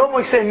הפסוק הלא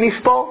מויסה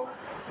נספור,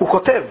 הוא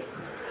כותב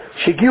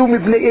שהגיעו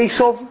מבני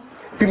איסוב,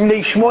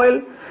 מבני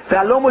שמואל,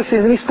 והלא מויסה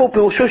נספור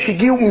פירושו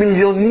שהגיעו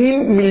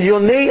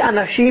מיליוני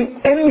אנשים,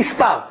 אין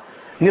מספר,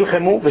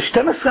 נלחמו,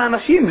 ו12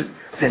 אנשים,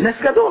 זה נס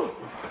גדול,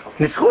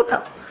 ניצחו אותם.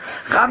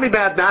 רמי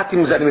ביד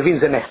מעטים, אני מבין,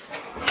 זה נס.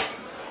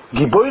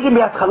 גיבורים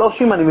ביד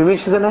חלושים, אני מבין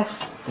שזה נס.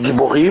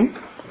 גיבורים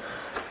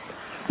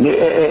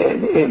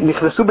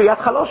נכנסו ביד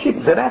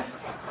חלושים, זה נס.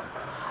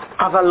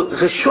 אבל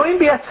רשויים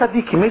ביד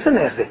צדיקים, איזה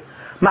נס זה?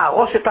 מה,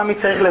 הראש תמיד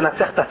צריך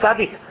לנצח את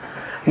הצדיק?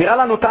 נראה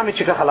לנו תמיד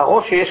שככה,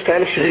 לראש שיש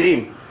כאלה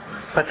שרירים.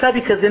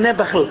 בצדיק הזה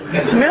נבח.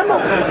 מי אמר?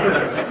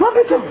 מה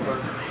פתאום?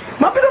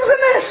 מה פתאום זה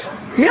נס?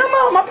 מי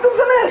אמר? מה פתאום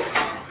זה נס?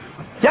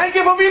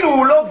 יעקב אבינו,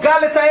 הוא לא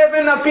גל את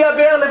האבן על פי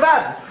הבאר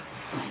לבד.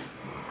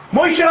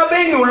 מוישה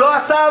רבינו לא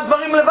עשה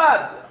דברים לבד.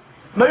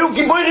 והיו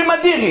גיבורים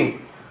אדירים.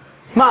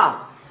 מה?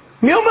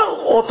 מי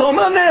אומר? אתה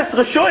אומר נס,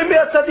 רשויים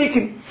ביד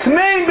צדיקים.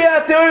 טמאים ביד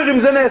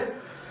תיאורים זה נס.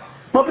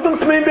 מה פתאום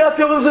טמאים ביד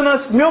תיאורים זה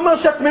נס? מי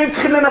אומר שהטמאים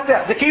צריכים לנצח?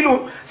 זה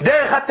כאילו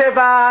דרך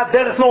הטבע,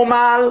 דרך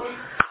נורמל.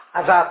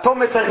 אז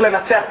התומר צריך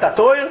לנצח את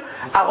התואר,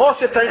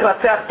 הראש צריך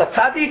לנצח את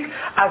הצדיק,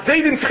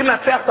 הזיידים צריכים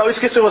לנצח את האויס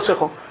כסר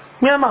וסכו.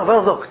 מי אמר?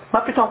 ורזוק.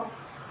 מה פתאום?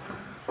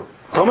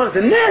 אתה אומר,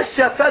 זה נס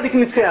שהצדיק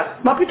ניצח.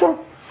 מה פתאום?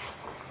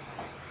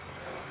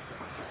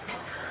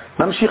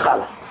 נמשיך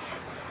הלאה.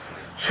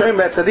 שם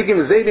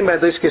והצדיקים זיידים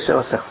בידו כסר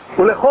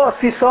וסכו. ולכו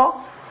עשיסו,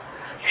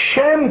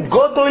 שם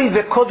גודל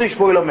וקודש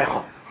בו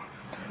אלומךו.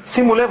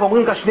 שימו לב,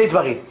 אומרים כאן שני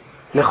דברים.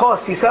 לכו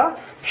עשיסה,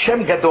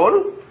 שם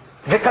גדול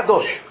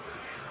וקדוש.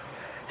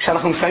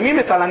 כשאנחנו מסיימים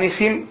את על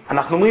הניסים,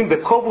 אנחנו אומרים,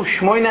 בקובו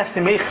שמונה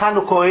סמי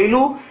חנוכו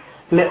אלו,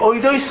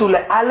 לאוידויס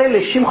ולעלה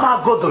לשמך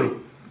הגודוי.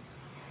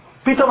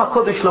 פתאום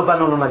הקודש לא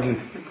באנו לו נגיד.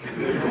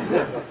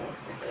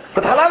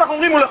 בתחילה אנחנו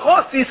אומרים, ולכו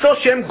עשיסו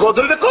שם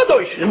גודל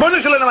וקודש. ריבונו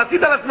שלנו,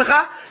 מצאת על עצמך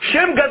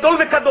שם גדול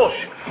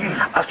וקדוש.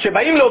 אז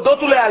כשבאים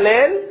להודות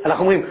ולהלל,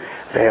 אנחנו אומרים,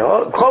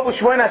 בקובו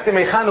שמונה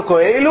סמי חנוכו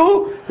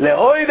אלו,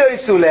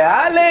 לאוידויס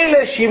ולעלה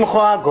לשמך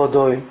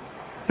הגודוי.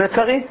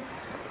 נצרי?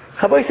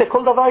 חבוי,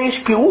 כל דבר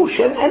יש פירוש,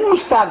 אין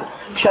מושג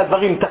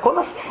שהדברים,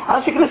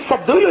 אנשים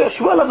כנסקדו לו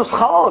ישבו על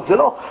הנוסחאות, זה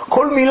לא,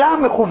 כל מילה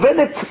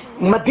מכוונת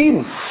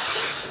מדהים.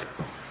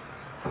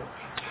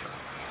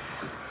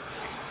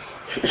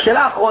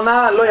 שאלה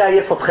האחרונה, לא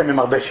יעייף אתכם עם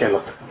הרבה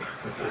שאלות.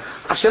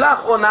 השאלה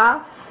האחרונה,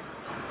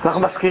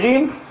 אנחנו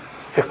מזכירים,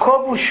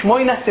 וקובו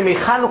שמונה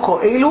סמיכנו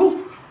אלו,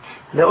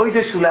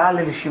 לאוידש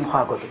ולעלה לשמך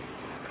הגודל.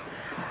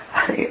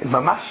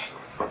 ממש,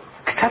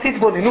 קצת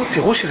התבוננות,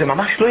 תראו שזה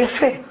ממש לא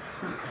יפה.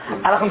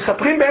 אנחנו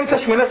מספרים באמצע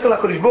 18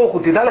 לקדוש ברוך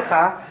הוא, תדע לך,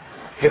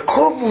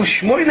 וקובו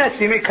שמונה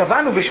סמי,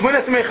 קבענו בשמונה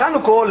סמי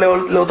חנוכו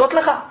להודות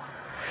לך.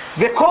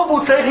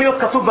 וקובו צריך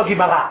להיות כתוב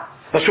בגמרא,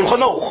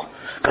 בשולחן ערוך.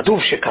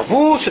 כתוב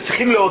שקבעו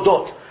שצריכים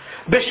להודות.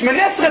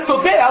 ב-18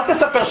 תודה, אל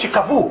תספר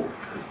שקבעו.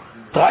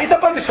 ראית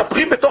פעם,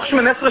 מספרים בתוך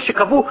 18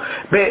 שקבעו,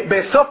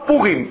 בסוף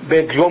פורים,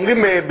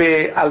 כשאומרים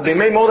על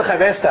בימי מרדכי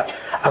ואסתר,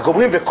 אז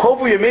אומרים,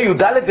 וקובו ימי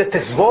י"ד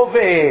ותזבוב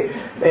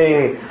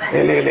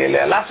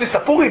לעשי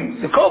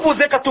ספורים. קובו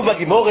זה כתוב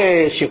בגימור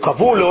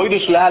שקבעו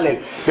לאוידש להלל.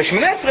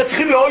 ב-18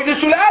 צריכים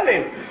לאוידש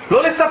ולהלל.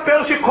 לא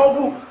לספר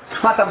שקובו.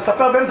 מה, אתה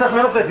מספר באמצע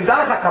 18,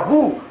 תדע לך,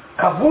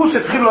 קבעו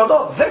שצריכים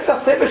להודות. זה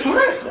תעשה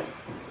ב-18.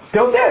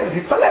 תעודד,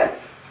 תתפלל.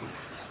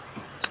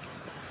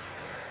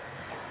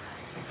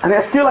 אני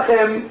אזכיר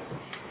לכם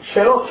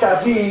שאלות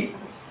שאבי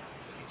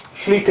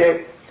שליטה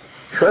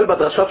שואל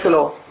בדרשות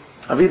שלו.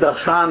 אבי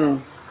דרשן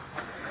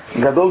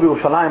גדול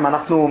בירושלים,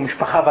 אנחנו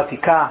משפחה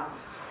ותיקה,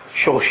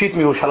 שורשית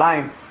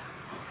מירושלים.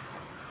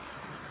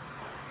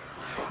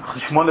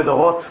 8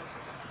 דורות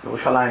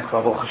בירושלים,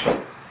 כבר ברוך השם.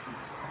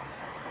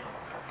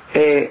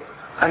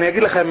 אני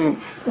אגיד לכם,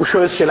 הוא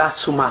שואל שאלה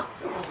עצומה,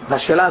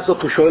 והשאלה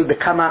הזאת הוא שואל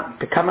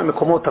בכמה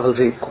מקומות, אבל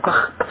זה כל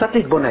כך קצת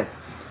להתבונן.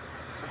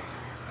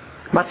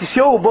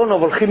 מתיסיו ובונו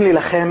הולכים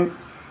להילחם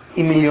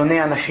עם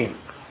מיליוני אנשים.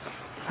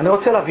 אני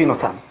רוצה להבין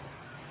אותם.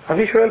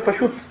 אבי שואל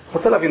פשוט,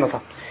 רוצה להבין אותם.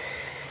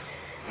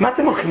 מה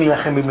אתם הולכים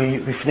להילחם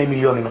בפני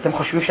מיליונים? אתם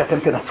חושבים שאתם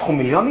תנצחו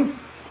מיליונים?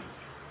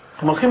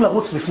 אתם הולכים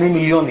לרוץ בפני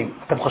מיליונים.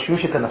 אתם חושבים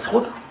שתנצחו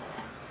אותם?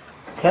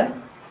 כן?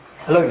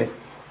 לא יודע.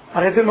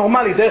 הרי זה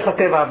נורמלי, דרך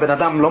הטבע, הבן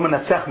אדם לא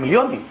מנצח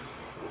מיליונים.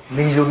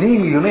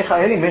 מיליוני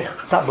חיילים,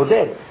 איך אתה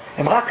בודד.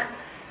 הם רק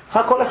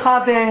כל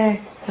אחד,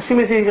 תשים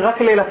איזה,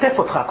 רק ללטף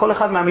אותך. כל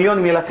אחד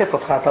מהמיליונים ילטף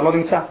אותך, אתה לא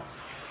נמצא.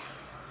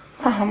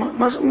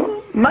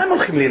 מה הם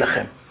הולכים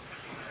להילחם?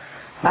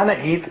 מה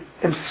נגיד?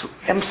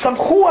 הם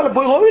סמכו על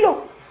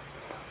בוירואילו.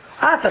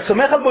 אתה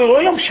סומך על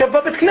בוירואילו, שב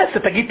בבית כנסת,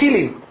 תגיד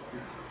תהילים.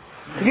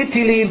 תגיד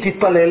תהילים,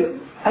 תתפלל.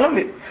 אני לא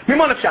מבין.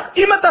 ממה נפשך?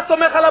 אם אתה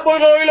סומך על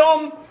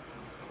הבוירואילו,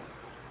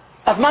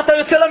 אז מה אתה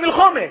יוצא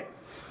למלחומה?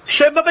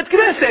 שב בבית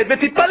כנסת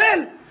ותתפלל.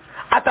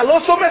 אתה לא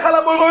סומך על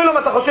הבוירואילו,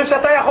 אתה חושב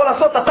שאתה יכול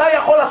לעשות, אתה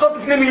יכול לעשות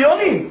לפני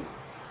מיליונים.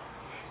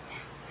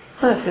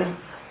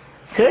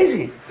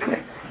 קרייזי.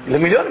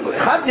 למיליונים,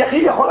 אחד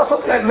יחיד יכול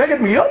לעשות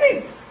נגד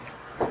מיליונים?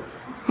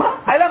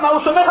 מה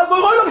הוא סומך על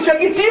בוירואילו?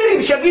 שיגיד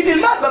תהילים, שיגיד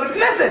ילמד בבית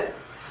כנסת.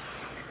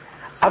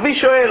 אבי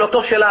שואל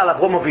אותו שאלה על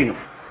אברהם אבינו.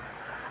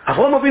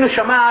 אברהם אבינו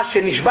שמע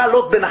שנשבע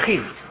לוט בן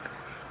אחיו.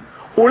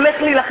 הוא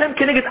הולך להילחם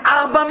כנגד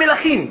 4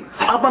 מלכים.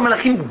 4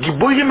 מלכים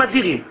גיבורים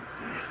אדירים.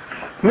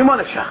 ממה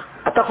נפשך?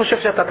 אתה חושב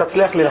שאתה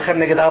תצליח להילחם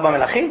נגד 4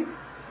 מלכים?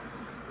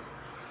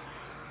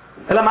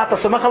 אלא מה, אתה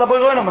סומך על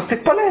הבוירואילו, אז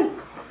תתפלל.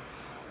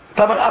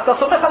 אתה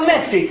סומך על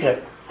נס שיקרה.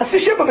 אז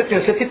תשב בבית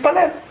כנסת,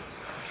 תתפלל.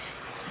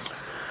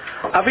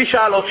 אבי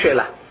שאל עוד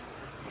שאלה.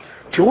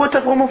 תראו את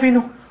אברהם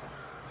אבינו.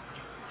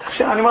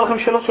 אני אומר לכם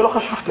שאלות שלא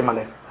חשבתם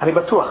עליהן. אני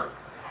בטוח.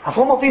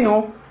 אברהם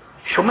אבינו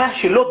שומע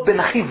שלוט בן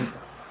אחיו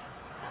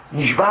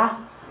נשבע,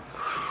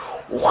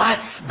 הוא רץ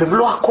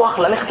במלוא הכוח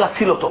ללכת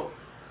להציל אותו.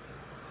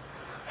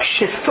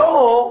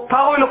 כשסורו,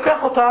 פרוי לוקח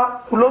אותה,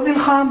 הוא לא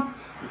נלחם.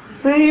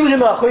 ואם זה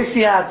לא, אחוי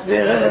סייעת.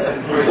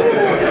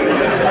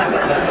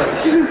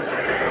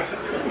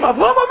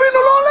 אברהם אבינו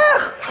לא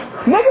הולך.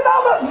 נגד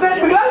 4,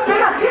 ובגלל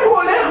בן אחיו הוא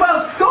הולך,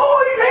 והסורו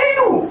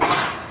אימנו.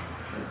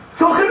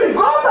 צריכים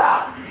לפגוע בה.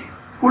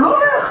 הוא לא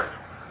הולך.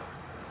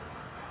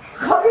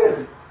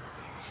 חביב.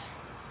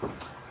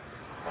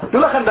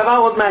 תראו לכם דבר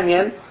מאוד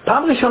מעניין.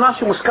 פעם ראשונה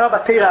שמוזכר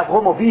בתורה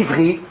אברהם אבי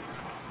עברי,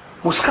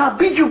 מוזכר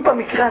בדיוק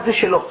במקרה הזה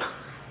של לוט.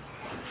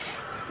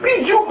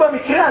 בדיוק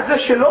במקרה הזה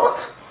של לוט,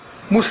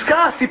 מוזכר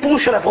הסיפור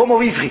של אברהם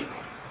אבי עברי.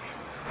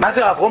 מה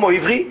זה אברהם אבי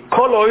עברי?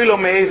 כל אוהלו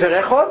מעבר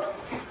אחד,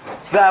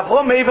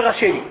 ואברהם מעבר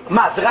השני.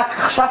 מה, זה רק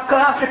עכשיו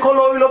קרה שכל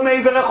אוהלו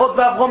מעבר אחד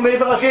ואברהם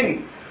מעבר השני?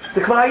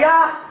 זה כבר היה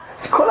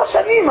כל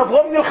השנים,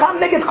 אברהם נלחם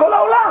נגד כל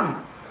העולם.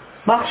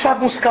 מה עכשיו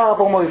מוזכר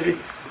אברהם אבי עברי?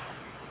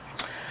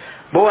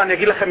 בואו אני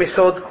אגיד לכם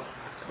יסוד,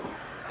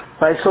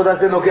 והיסוד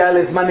הזה נוגע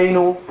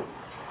לזמננו,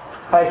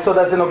 והיסוד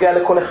הזה נוגע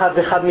לכל אחד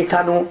ואחד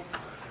מאיתנו,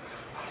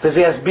 וזה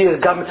יסביר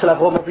גם אצל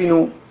אברהם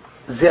אבינו,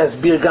 זה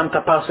יסביר גם את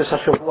הפרשת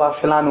השבוע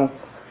שלנו,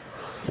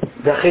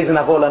 ואחרי זה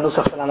נעבור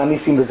לנוסח של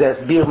הניסים, וזה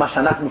יסביר מה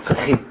שאנחנו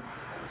צריכים.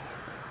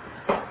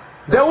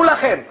 דעו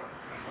לכם,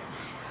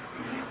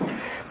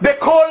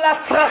 בכל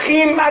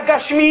הצרכים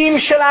הגשמיים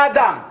של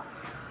האדם,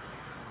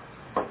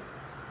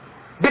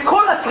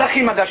 בכל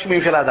הצרכים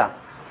הגשמיים של האדם,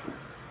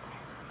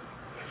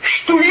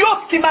 שטויות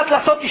כמעט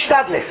לעשות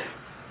השתדלס.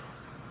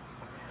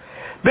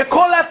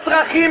 בכל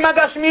הצרכים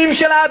הגשמיים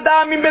של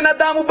האדם, אם בן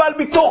אדם הוא בעל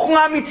ביטחון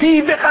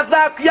אמיתי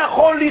וחזק,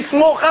 יכול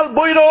לסמוך על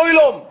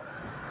בוירואילו,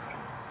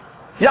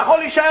 יכול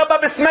להישאר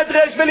בבית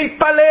מדרש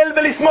ולהתפלל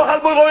ולסמוך על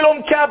בוירואילו,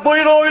 כי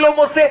הבוירואילו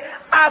עושה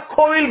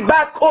הכל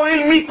בכל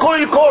מכל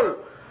כל.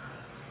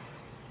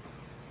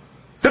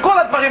 בכל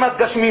הדברים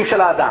הגשמיים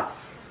של האדם.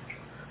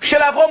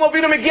 כשלאברהם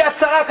אבינו מגיע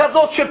צרה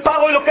כזאת של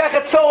פרעה לוקח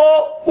את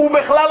צורו, הוא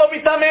בכלל לא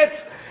מתאמץ,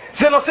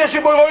 זה נושא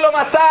שבוירואילו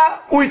עשה,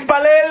 הוא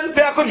התפלל,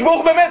 והקדוש ברוך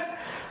הוא באמת,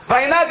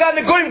 והענג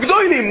הנגויים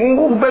גדולים,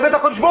 הוא באמת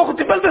הקדוש ברוך הוא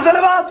טיפל בזה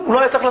לבד, הוא לא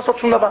היה צריך לעשות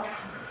שום דבר.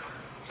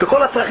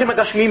 בכל הצרכים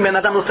הגשמיים בן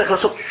אדם לא צריך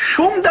לעשות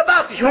שום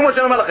דבר. תשמעו מה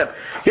שאני אומר לכם,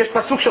 יש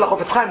פסוק של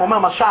החפץ חיים, אומר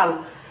משל,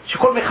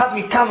 שכל אחד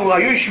מאיתנו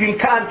היו יושבים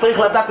כאן, צריך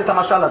לדעת את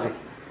המשל הזה.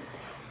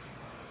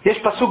 יש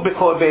פסוק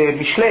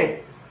במשלי,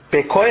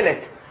 בקהלת,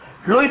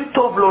 לא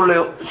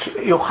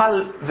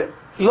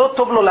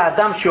טוב לו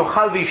לאדם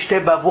שיאכל וישתה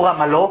בעבור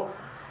עמלו,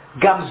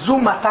 גם זו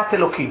מתת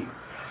אלוקים.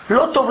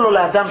 לא טוב לו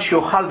לאדם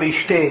שיאכל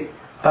וישתה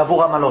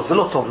בעבור עמלו, זה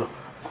לא טוב לו.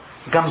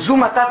 גם זו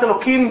מתת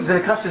אלוקים, זה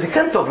נקרא שזה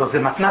כן טוב לו, זה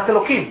מתנת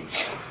אלוקים.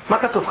 מה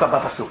כתוב כאן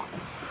בפסוק?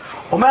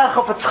 אומר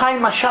החפץ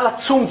חיים משל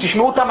עצום,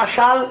 תשמעו את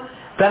המשל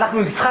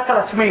ואנחנו נצחק על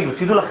עצמנו,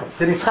 תדעו לכם,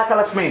 זה נצחק על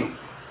עצמנו.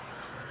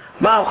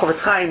 מה החפץ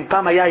חיים?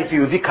 פעם היה איזה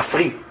יהודי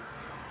כפרי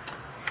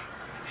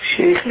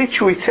שהחליט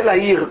שהוא יצא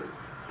לעיר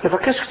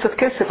לבקש קצת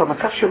כסף,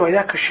 המצב שלו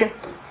היה קשה.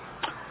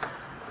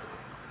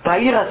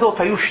 בעיר הזאת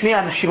היו 2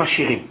 אנשים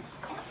עשירים.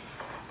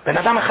 בן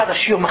אדם אחד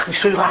עשיר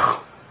מכניסוי רך,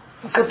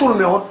 הוא גדול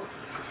מאוד.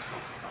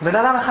 בן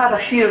אדם אחד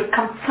עשיר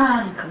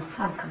קמצן.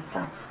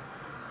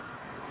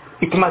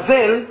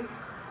 התמזל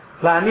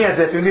לעני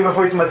הזה, אתם יודעים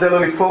איפה התמזל לו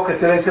לדפוק?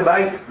 אצל איזה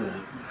בית?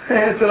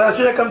 אצל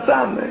העשיר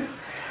הקמצן.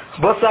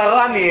 בוס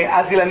הרני,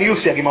 אז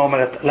אילניוס יגימה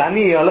אומרת,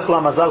 לעני הולך לו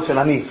המזל של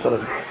עני.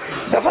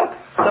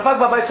 דפק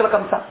בבית של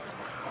הקמצן.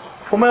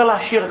 הוא אומר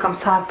לעשיר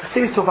הקמצן,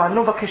 תעשי לי טובה, אני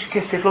לא מבקש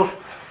כסף, לא,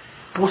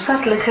 פרוסת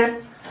לחם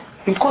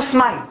עם כוס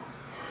מים.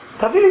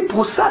 תביא לי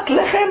פרוסת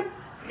לחם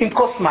עם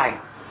כוס מים.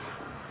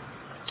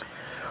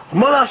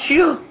 אומר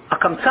לעשיר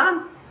הקמצן,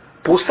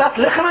 פרוסת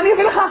לחם אני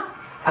אביא לך.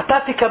 אתה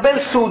תקבל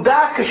סעודה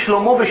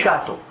כשלמה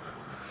בשעתו.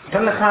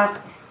 אתן לך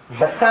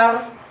בשר,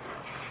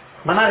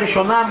 מנה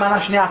ראשונה,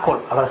 מנה שנייה, הכל.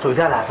 אבל אתה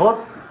יודע לעבוד?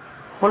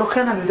 אומר לו,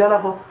 כן, אני יודע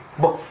לעבוד.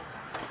 בוא.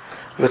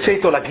 יוצא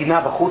איתו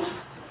לגינה בחוץ,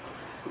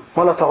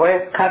 אמר לו, אתה רואה,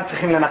 כאן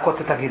צריכים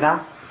לנקות את הגינה,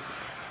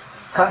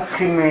 כאן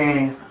צריכים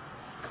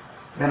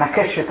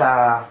לנקש את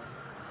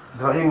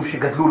הדברים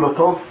שגדלו לא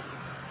טוב.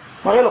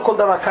 מראה לו כל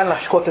דבר כאן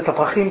להשקות את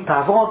הפרחים,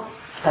 תעבוד,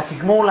 אתה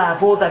תגמור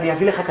לעבוד, אני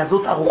אביא לך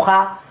כזאת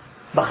ארוחה,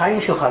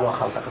 בחיים שלך לא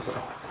אכלת כזאת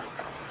ארוחה.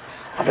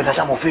 הבן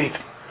אדם עובד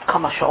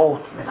כמה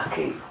שעות,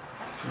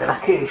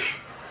 מנקש,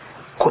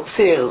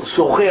 קוצר,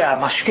 זורע,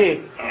 משקה,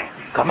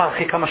 גמר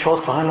אחרי כמה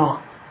שעות כבר אין לו,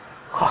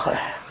 ככה,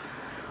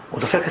 הוא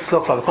דופק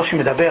אצלו כבר, בקושי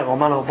מדבר, הוא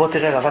אומר לו, בוא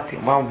תראה, עבדתי,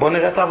 הוא אומר, בוא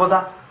נראה את העבודה.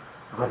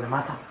 הוא אומר,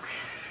 למטה,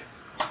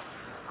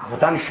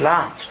 עבודה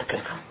נפלאה, תסתכל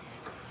כאן,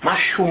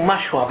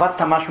 משהו,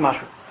 עבדת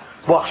משהו,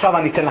 בוא עכשיו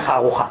אני אתן לך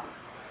ארוחה.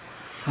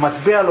 הוא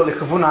מצביע לו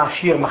לכיוון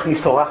העשיר,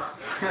 מכניס אורח,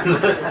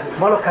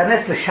 אומר לו,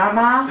 כנס לשם,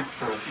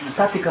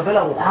 אתה תקבל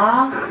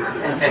ארוחה.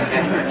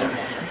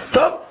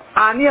 טוב,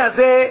 העני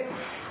הזה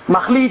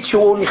מחליט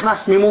שהוא נכנס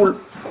ממול,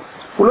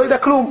 הוא לא יודע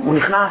כלום, הוא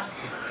נכנס,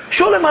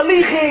 שולם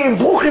עליכם,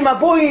 ברוכים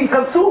הבואים,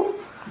 כנסו,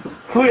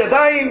 תנו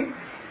ידיים,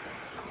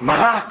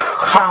 מרק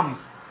חם,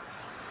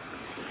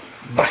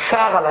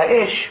 בשר על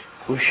האש,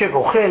 הוא יושב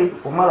ואוכל,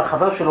 הוא אומר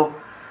לחבר שלו,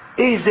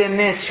 איזה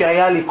נס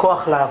שהיה לי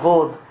כוח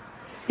לעבוד,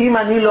 אם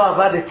אני לא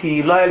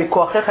עבדתי, לא היה לי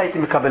כוח, איך הייתי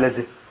מקבל את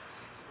זה?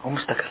 הוא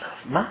מסתכל עליו,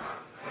 מה?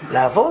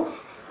 לעבוד?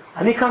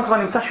 אני כאן כבר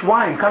נמצא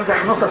שבועיים, כאן זה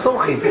הכנוס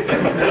הסורכים.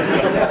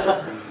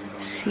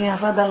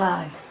 שיעבד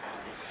עליי.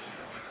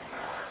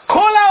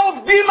 כל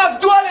העובדים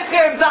עבדו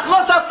עליכם, זה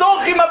הכנוס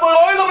הסורכים,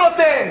 הבורא לא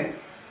נותן.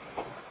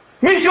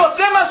 מי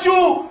שעושה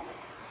משהו,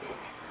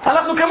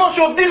 אנחנו כמו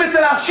שעובדים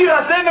אצל העשיר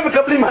הזה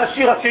ומקבלים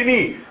מהעשיר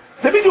השני.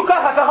 זה בדיוק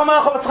ככה אומר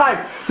החפץ חיים.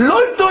 לא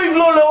יטויב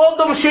לו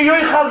לאודום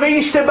שיויכל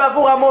וישתה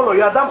בעבור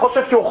עמולו. האדם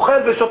חושב שהוא אוכל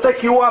ושותה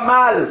כי הוא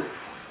עמל.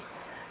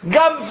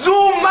 גם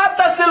זו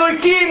מטה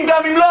סלויקים,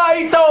 גם אם לא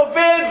היית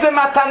עובד, זה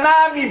מתנה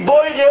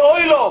מבוי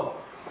ראוי לו.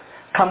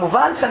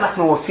 כמובן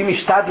שאנחנו עושים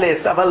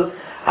השתדלס, אבל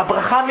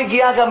הברכה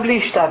מגיעה גם בלי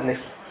השתדלס.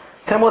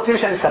 אתם רוצים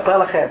שאני אספר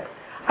לכם?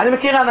 אני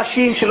מכיר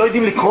אנשים שלא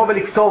יודעים לקרוא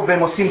ולכתוב והם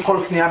עושים כל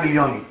קנייה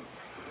מיליונים.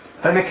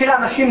 ואני מכיר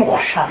אנשים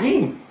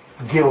מוכשרים,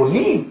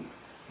 גאונים,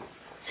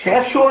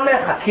 שאיפשהו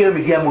הולך, הקיר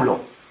מגיע מולו.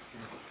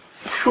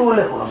 איפשהו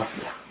הולך, הוא לא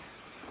מצליח.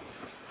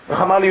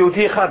 איך אמר לי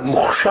יהודי אחד,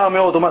 מוכשר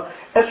מאוד, הוא אומר,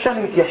 איפה שאני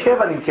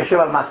מתיישב, אני מתיישב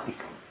על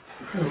מסטיק.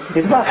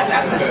 נדבק.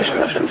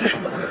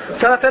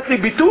 צריך לתת לי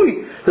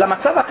ביטוי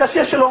למצב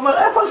הקשה שלו, הוא אומר,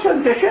 איפה שאני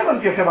מתיישב, אני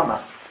מתיישב על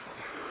מסטיק.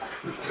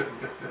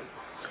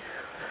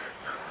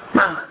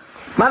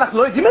 מה, אנחנו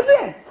לא יודעים את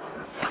זה?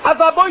 אז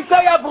אבוי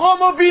סי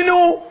אברהם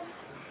אבינו,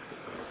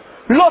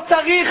 לא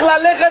צריך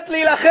ללכת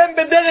להילחם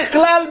בדרך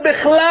כלל,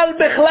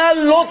 בכלל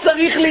לא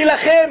צריך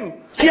להילחם,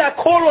 כי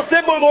הכל עושה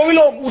בוי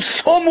ראוילום, הוא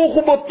סומוך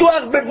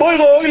ובטוח בבוי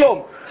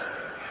ראוילום.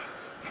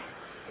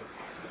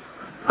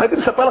 הייתי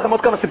מספר לכם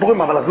עוד כמה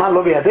סיפורים, אבל הזמן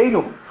לא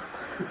בידינו.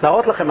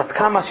 להראות לכם עד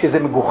כמה שזה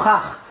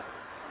מגוחך.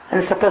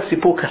 אני אספר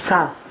סיפור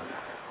קצר.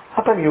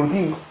 הפעם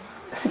יהודי,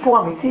 סיפור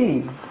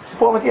אמיתי,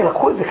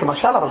 לקחו את זה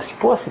כמשל, אבל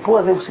הסיפור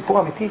הזה הוא סיפור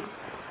אמיתי.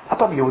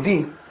 הפעם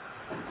יהודי,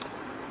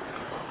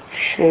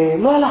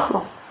 שלא הלך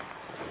לו.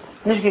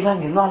 יש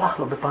גיוון, לא הלך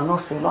לו,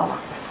 בפרנוס, לא הלך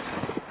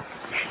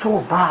לו. אשתו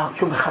בא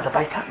יום אחד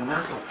הביתה, היא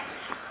אומרת לו,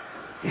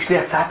 יש לי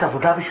הצעת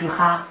עבודה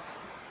בשבילך,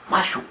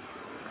 משהו.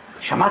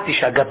 שמעתי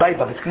שהגבאי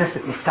בבית כנסת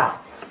נפטר.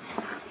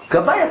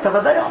 גבאי, אתה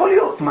ודאי יכול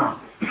להיות, מה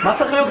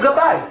צריך להיות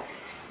גבאי?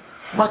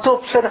 מה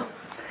טוב, בסדר.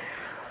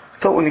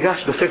 טוב, הוא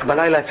ניגש, דופק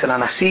בלילה אצל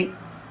הנשיא,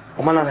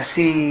 אומר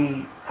לנשיא,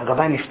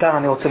 הגבאי נפטר,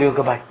 אני רוצה להיות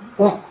גבאי.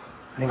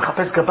 אני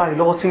מחפש גבאי,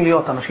 לא רוצים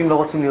להיות, אנשים לא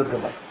רוצים להיות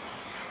גבאי.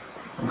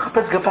 אני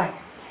מחפש גבאי.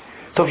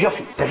 טוב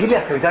יופי, תגיד לי,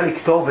 אתה יודע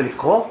לכתוב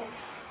ולקרוא?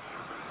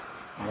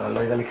 אבל לא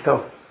יודע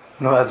לכתוב.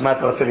 נו, אז מה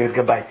אתה רוצה להיות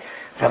גבאי?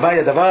 גבאי,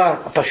 הדבר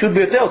הפשוט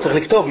ביותר, הוא צריך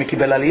לכתוב, מי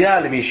קיבל עלייה,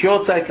 למי יש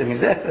יורצייט, למי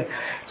זה,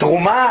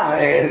 תרומה,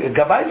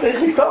 גבאי צריך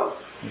לכתוב.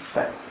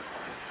 מצטער.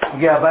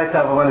 הגיע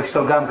הביתה ואומר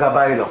לשתו גם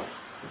גבאי לא.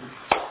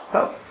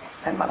 טוב,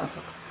 אין מה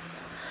לעשות.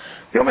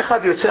 יום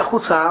אחד הוא יוצא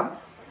החוצה,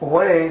 הוא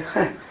רואה,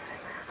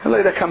 אני לא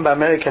יודע כמה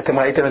באמריקה אתם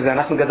ראיתם את זה,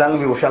 אנחנו גדלנו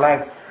בירושלים,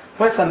 הוא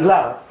רואה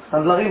סנדלר,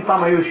 סנדלרים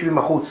פעם היו יושבים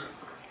בחוץ.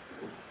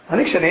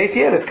 אני כשאני הייתי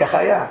ילד, ככה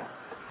היה.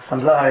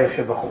 הסנדלר היה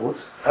יושב בחוץ,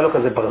 היה לו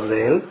כזה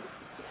ברזל,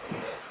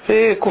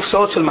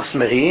 וקופסאות של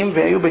מסמרים,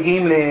 והיו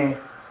בגיעים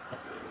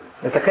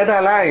לתקד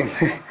העליים.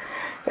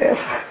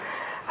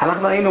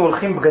 אנחנו היינו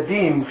הולכים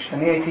בגדים,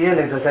 כשאני הייתי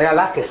ילד, אז היה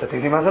לטס, אתם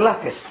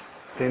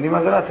יודעים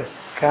מה זה לטס?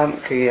 כאן,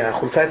 כי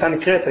החולצה הייתה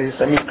נקראת, היו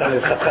שמים כאן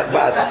לחתכת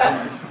בעד.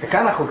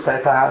 וכאן החולצה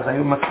הייתה, אז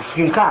היו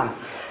מצפרים כאן.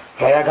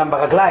 והיה גם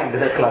ברגליים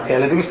בדרך כלל, כי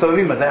הילדים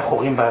מסתובבים, אז היה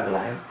חורים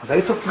ברגליים. אז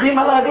היו צופרים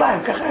על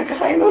הרגליים,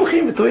 ככה היינו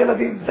הולכים בתור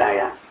ילדים. זה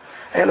היה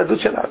הילדות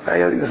שלה,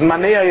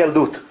 זמני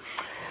הילדות.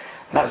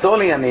 נחזור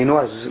לענייננו,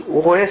 אז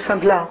הוא רואה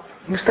סנדלר, הוא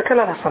מסתכל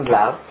על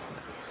הסנדלר,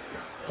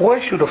 הוא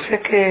רואה שהוא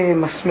דופק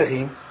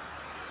מסמרים,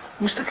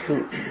 הוא מסתכל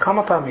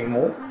כמה פעמים,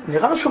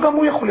 נראה לו שגם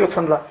הוא יכול להיות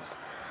סנדלר.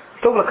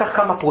 טוב, לקח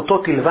כמה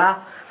פרוטות תלווה,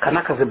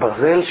 קנה כזה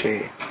ברזל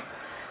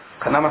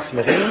שקנה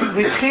מסמרים,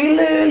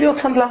 והתחיל להיות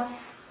סנדלר.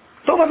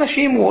 טוב,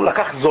 אנשים, הוא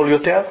לקח זול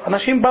יותר,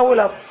 אנשים באו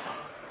אליו.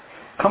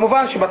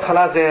 כמובן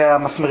שבהתחלה זה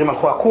המסמרים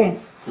הלכו עקום,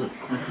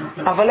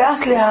 אבל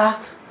לאט לאט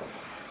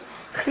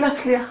התחיל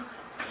להצליח.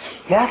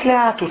 לאט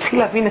לאט הוא התחיל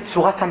להבין את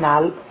צורת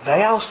הנעל,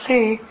 והיה עושה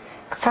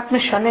קצת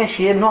משנה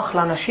שיהיה נוח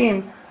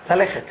לאנשים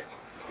ללכת.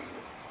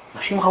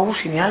 אנשים ראו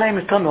שנהיה להם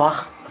יותר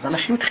נוח, אז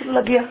אנשים התחילו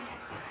להגיע.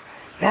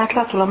 לאט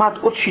לאט הוא למד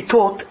עוד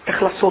שיטות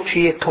איך לעשות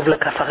שיהיה טוב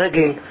לכף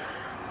הרגל,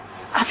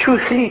 עד שהוא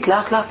החליט,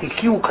 לאט לאט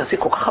הגיעו כזה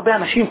כל כך הרבה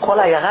אנשים, כל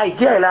העיירה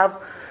הגיעה אליו,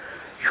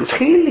 שהוא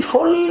התחיל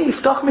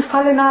לפתוח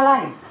מפעל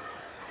לנעליים.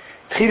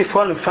 התחיל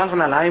לפעול למפעל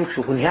לנעליים,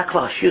 כשהוא נהיה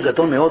כבר עשיר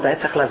גדול מאוד, היה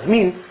צריך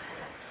להזמין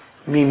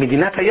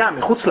ממדינת הים,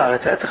 מחוץ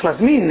לארץ, היה צריך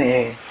להזמין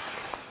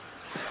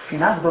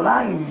ספינה גדולה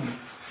עם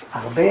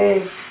הרבה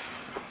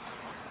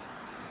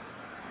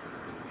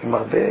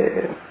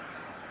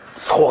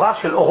סחורה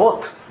של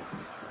אורות.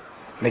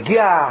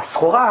 מגיע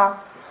הסחורה,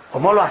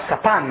 אומר לו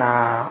הספן,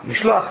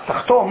 המשלוח,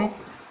 תחתום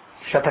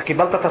שאתה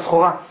קיבלת את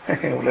הסחורה.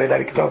 הוא לא ידע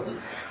לכתוב.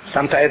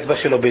 שם את האצבע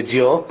שלו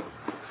בג'יו.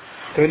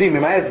 אתם יודעים,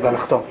 עם האצבע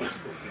לחתום.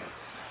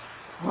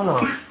 אומר לו,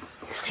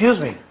 excuse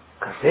me,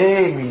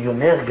 כזה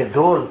מיליונר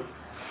גדול,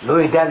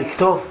 לא ידע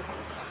לכתוב?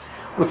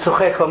 הוא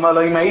צוחק, הוא אומר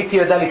לו, אם הייתי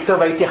ידע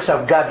לכתוב, הייתי עכשיו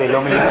גבל,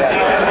 לא מיליונר.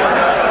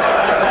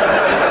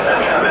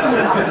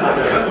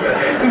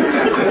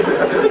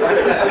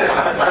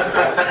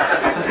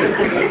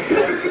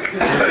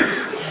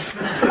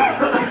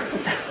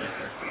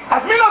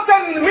 אז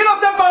מי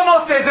נותן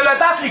פרנסה? זה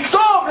לדעת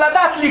לכתוב,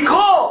 לדעת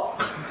לקרוא.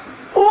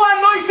 הוא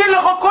הנוי של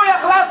לחוקו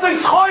יחלס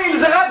וישחויל,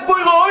 זה רק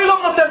בוי ראוי לא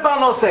נותן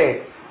פרנסה.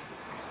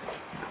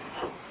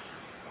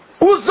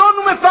 הוא זון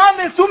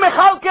ומפרנס, הוא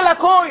מחלקל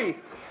הכוי.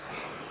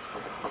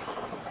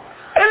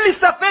 אין לי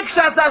ספק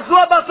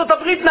שהזעזוע בארצות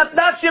הברית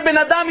נתנה שבן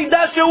אדם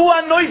ידע שהוא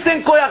הנוי של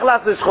כוי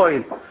יחלס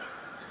וישחויל.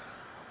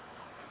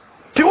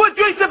 תראו את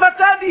יוסף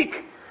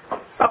הצדיק,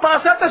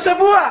 בפרשת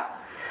השבוע.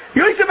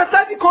 יוסף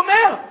הצדיק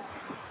אומר,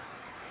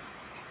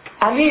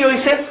 אני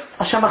יוסף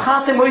אשר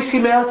מכרתם מויסי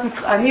בארץ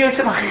מצרים, אני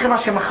יוסף אחיכם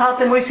אשר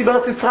מכרתם מויסי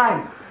בארץ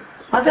מצרים.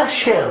 מה זה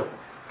אשר?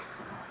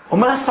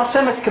 אומר השפת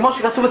שמש, כמו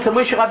שכתוב אצל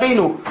מוישה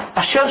רבינו,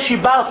 אשר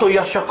שיברתו,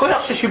 ישר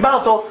כוח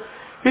ששיברתו,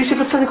 יוסף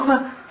הצדיק אומר,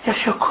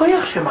 ישר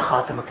כוח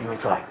שמכרתם אותי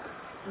מצרים.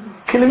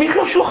 כי למי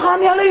לא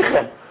שולחני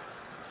עליכם.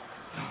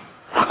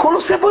 הכל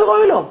עושה בו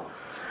רואי לו.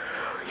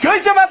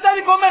 יוסף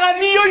הצדיק אומר,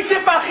 אני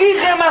יוסף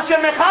אחיכם אשר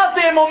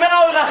מכרתם, אומר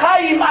האור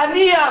החיים,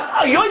 אני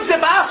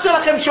יוסף האח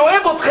שלכם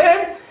שאוהב אתכם,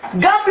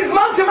 גם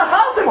בזמן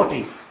שמכרתם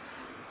אותי.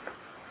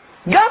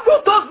 גם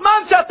באותו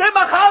זמן שאתם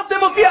מכרתם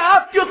אותי,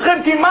 אהבתי אתכם,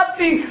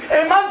 כימדתי,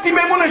 האמנתי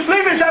באמון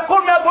השלימי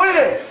שהכל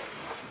מהבוירס.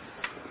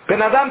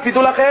 בן אדם,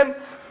 תדעו לכם,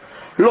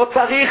 לא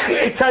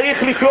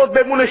צריך לחיות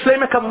באמון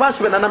השלימי, כמובן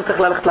שבן אדם צריך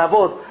ללכת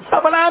לעבוד,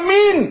 אבל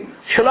להאמין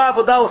שלא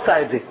העבודה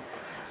עושה את זה.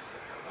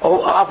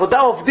 העבודה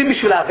עובדים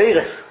בשביל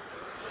האווירס.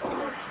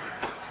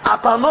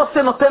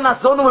 הפרנסה נותן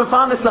הזון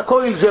ומפרנס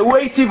לכויל, זה הוא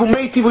היטיב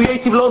ומייטיב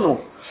ויטיב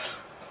לנו.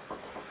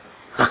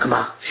 רק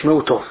מה,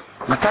 שמעו טוב,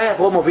 מתי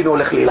אברהם אבינו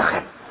הולך להילחם?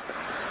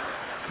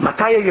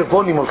 מתי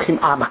היבונים הולכים,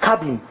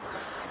 המכבים,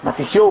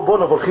 מתישהו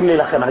בונו הולכים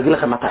להילחם, אני אגיד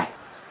לכם מתי.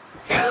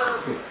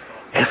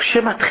 איפה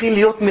שמתחיל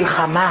להיות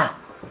מלחמה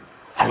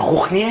על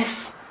רוחניאס,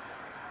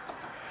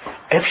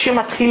 איפה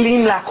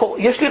שמתחילים לעקור,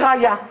 יש לי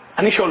ראיה,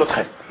 אני שואל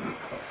אתכם.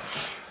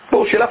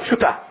 בואו, שאלה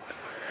פשוטה.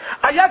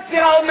 היה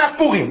גזירה עוד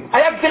מהפורים,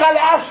 היה גזירה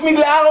להשמיד,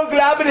 להרוג,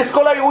 לאבד את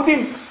כל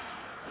היהודים.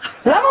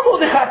 למה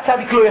מרדכי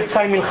הצדיק לא יצא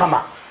עם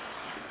מלחמה?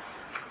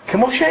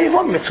 כמו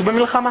שהיבונים יצאו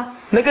במלחמה,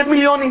 נגד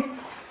מיליונים.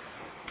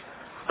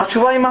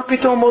 התשובה היא מה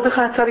פתאום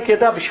מרדכי הצדיק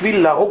ידע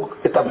בשביל להרוג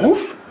את הגוף?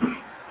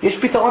 יש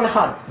פתרון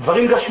אחד,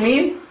 דברים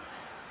גשמיים,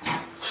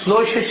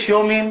 3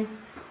 יומים,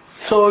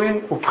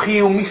 צוין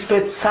ובחי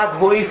ומספד צד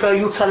ואיפה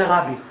יוצא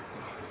לרבי.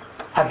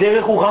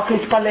 הדרך הוא רק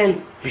להתפלל.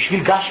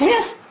 בשביל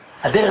גשמיאס,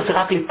 הדרך זה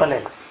רק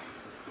להתפלל.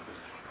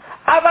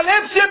 אבל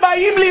איפה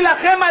שבאים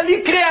להילחם על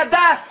עיקרי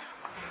הדס,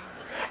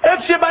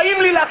 איפה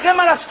שבאים להילחם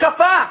על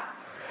השקפה,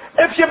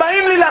 איפה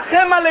שבאים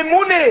להילחם על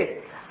אמונה,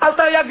 על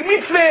תרי"ג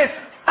מצוות,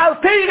 על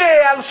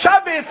תירא, על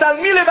שבת,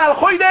 על מילה ועל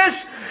חוידש,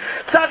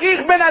 צריך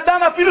בן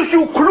אדם אפילו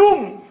שהוא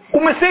כלום,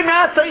 הוא מסי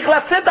מעט, צריך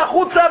לצאת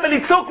החוצה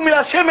ולצעוק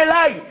מלהשם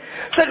אליי.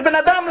 צריך בן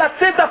אדם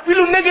לצאת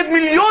אפילו נגד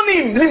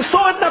מיליונים,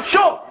 למסור את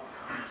נפשו.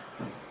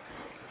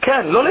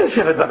 כן, לא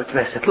לשבת בבית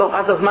כנסת, לא,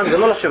 עד הזמן זה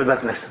לא לשבת בבית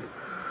כנסת.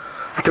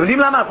 אתם יודעים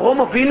למה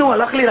אברהם אבינו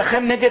הלך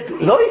להילחם נגד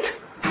לויט?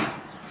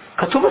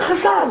 כתוב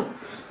בחז"ל.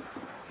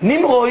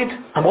 נמרוד,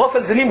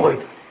 אמרופל זה נמרוד.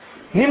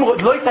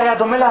 נמרוד, לויט היה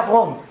דומה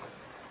לאברהם.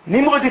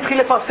 נמרוד התחיל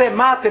לפרסם,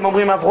 מה אתם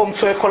אומרים אברהם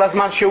צועק כל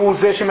הזמן שהוא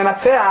זה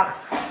שמנצח?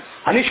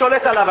 אני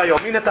שולט עליו היום,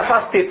 הנה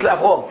תפסתי את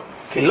אברהם.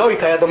 כי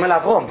לויט היה דומה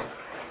לאברהם.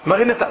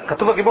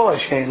 כתוב בגיבור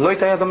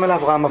שלויט היה דומה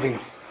לאברהם אבינו.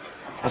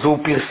 אז הוא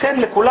פרסם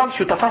לכולם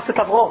שהוא תפס את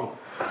אברהם.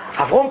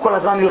 אברהם כל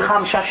הזמן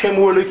נלחם שהשם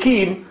הוא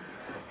אלוקים,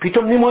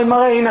 פתאום נמרוד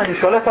מראה, הנה אני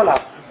שולט עליו.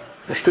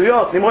 זה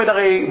שטויות, נמרוד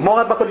הרי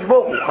מורד בקדוש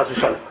ברוך הוא, חס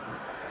ושלום.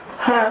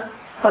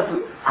 אז,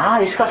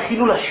 יש כאן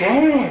חילול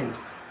השם.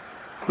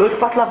 לא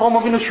אכפת לאברהם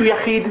אבינו שהוא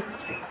יחיד.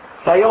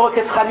 ויורק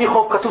את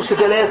חניכו, כתוב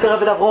שזה לעזר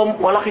עבד אברהם,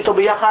 הוא הלך איתו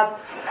ביחד,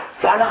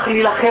 והלך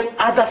להילחם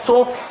עד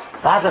הסוף,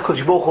 ואז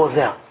הקדוש ברוך הוא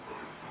עוזר.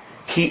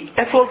 כי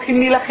איפה הולכים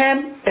להילחם?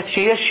 איפה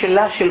שיש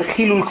שאלה של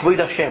חילול כבוד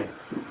השם.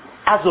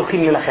 אז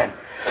הולכים להילחם.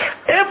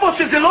 איפה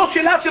שזה לא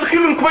שאלה של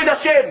חילול כבוד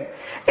השם,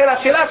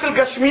 אלא שאלה של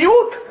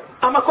גשמיות,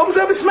 המקום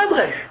זה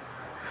בסמדרש.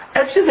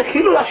 איפה שזה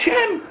חילול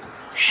השם,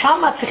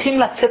 שם צריכים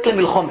לצאת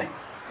למלחמה.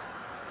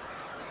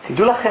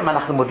 תדעו לכם,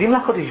 אנחנו מודים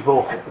לקדוש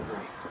ברוך הוא.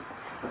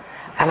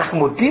 אנחנו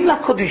מודים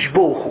לקדוש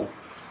ברוך הוא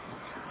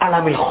על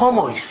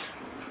המלחמות,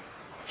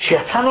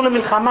 שיצאנו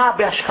למלחמה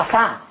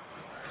בהשקפה.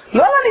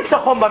 לא על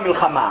הניצחון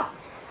במלחמה.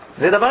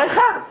 זה דבר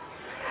אחד.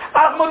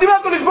 אנחנו מודים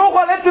לקדוש ברוך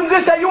הוא על עצם זה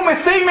שהיו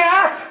מתי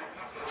מעט.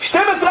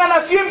 12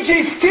 אנשים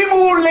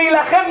שהסכימו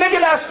להילחם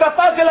נגד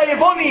ההשקפה של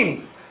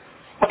היוונים.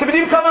 אתם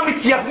יודעים כמה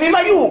מתייוונים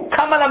היו?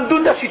 כמה למדו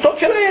את השיטות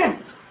שלהם?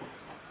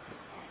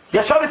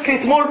 ישב אצלי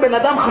אתמול בן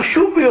אדם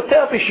חשוב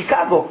ביותר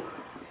בשיקגו,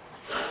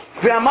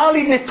 ואמר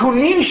לי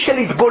נתונים של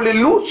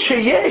התבוללות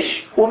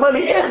שיש. הוא אומר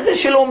לי, איך זה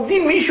שלא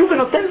עומדים מישהו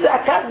ונותן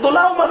זעקה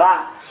גדולה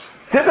ומרה?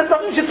 זה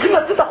בדברים שצריכים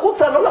לצאת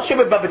החוצה, לא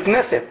לשבת בבית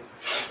כנסת.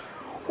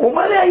 הוא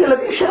אומר לי,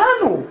 הילדים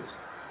שלנו. הוא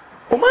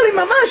אומר לי,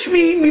 ממש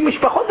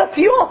ממשפחות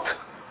דתיות.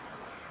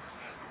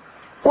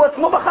 הוא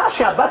עצמו בכה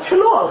שהבת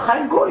שלו הלכה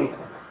עם גוי.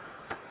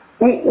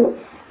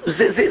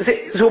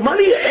 זה אומר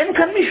לי, אין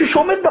כאן מישהו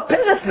שעומד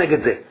בפרס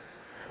נגד זה.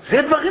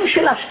 זה דברים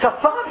של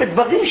השקפה,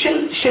 ודברים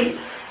של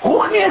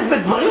רוחניאס,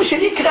 ודברים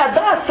של יקרא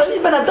הדעת,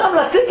 צריך בן אדם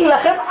לצאת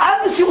להילחם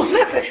עד מסירות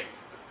נפש.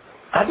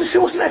 עד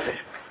מסירות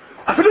נפש.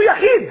 אפילו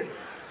יחיד.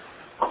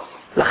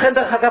 לכן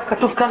דרך אגב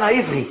כתוב כאן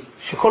העברי,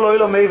 שכל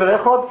אוהלו מעבר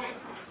אחד,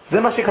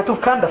 זה מה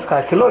שכתוב כאן דווקא,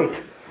 אצלוית.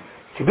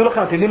 תדעו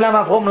לכם, אתם יודעים למה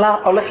אברום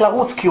הולך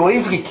לרוץ? כי הוא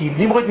עברי, כי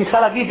נמרוד ניסה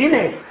להגיד,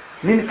 הנה,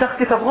 אני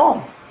ניצחתי את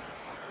אברום.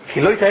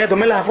 כי לא היה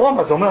דומה לאברום,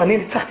 אז הוא אומר, אני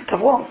ניצחתי את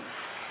אברום.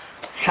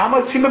 שם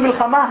יוצאים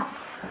במלחמה.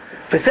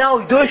 וזה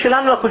ההודעה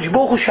שלנו לקדוש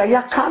ברוך הוא,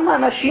 שהיה כמה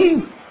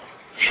אנשים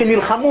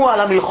שנלחמו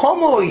על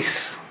המלחמות.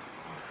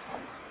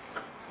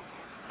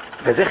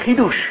 וזה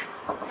חידוש.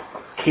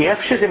 כי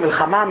איפה שזה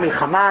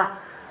מלחמה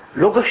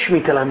לא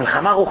גשמית, אלא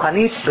מלחמה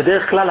רוחנית,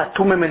 בדרך כלל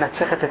התומה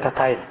מנצחת את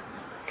התאר.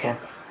 כן.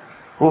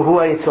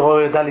 הוא היצרו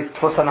יודע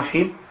לתפוס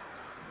אנשים.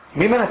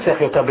 מי מנצח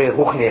יותר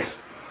ברוחניאס?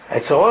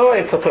 היצרו או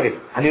היצרוי?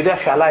 אני יודע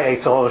שעליי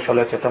היצרו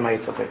שולט יותר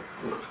מהיצרוי.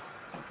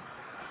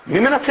 מי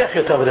מנצח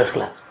יותר בדרך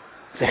כלל?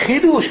 זה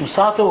חידוש,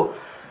 מסרתו.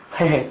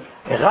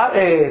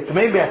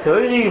 תמי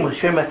בהתיאורים,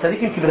 רשם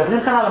בהצדיקים, כי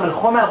מדברים כאן על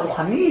המלחמה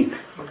הרוחנית.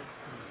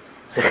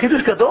 זה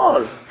חידוש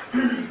גדול.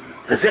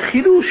 וזה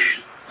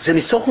חידוש, זה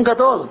ניצחון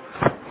גדול.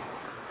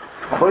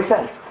 בואי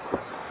סל.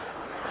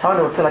 עכשיו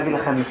אני רוצה להגיד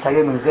לכם,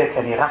 נסיים עם זה, כי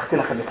אני ערכתי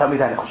לכם יותר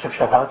מדי, אני חושב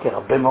שעברתי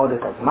הרבה מאוד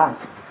את הזמן.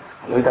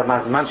 אני לא יודע מה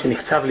הזמן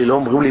שנקצב לי, לא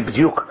אומרים לי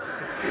בדיוק.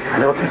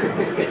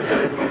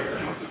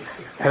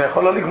 אני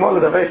יכול לא לגמור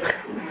לדבר איתכם,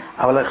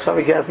 אבל עכשיו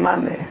הגיע הזמן,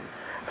 אני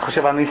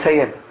חושב, אני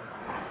אסיים.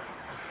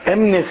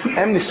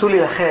 הם ניסו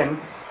להילחם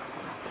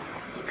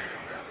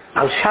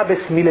על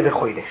שבס מילה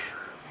וחוידש.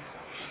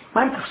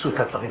 מה הם תפסו את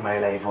הדברים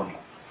האלה היוונים?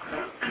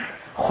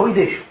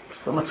 חוידש,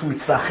 לא מצאו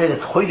מצווה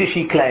אחרת, חוידש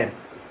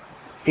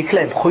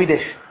יקלהם,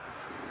 חוידש.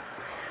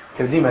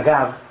 אתם יודעים,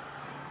 אגב,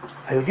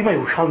 היהודים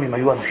הירושלמים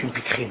היו אנשים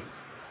פיקחים.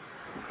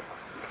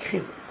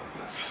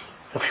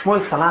 רב שמואל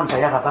סלנט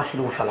היה רבה של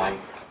ירושלים.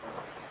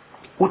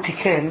 הוא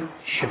תיקן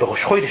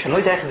שבראש חוידש, אני לא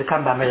יודע איך זה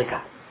כאן באמריקה,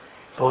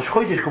 בראש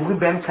חוידש גומרים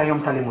באמצע היום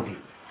את הלימודים.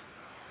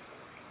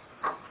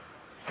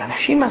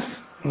 ואנשים אז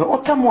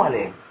מאוד תמו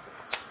עליהם.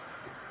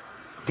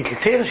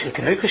 בגלל של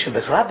תינוקה של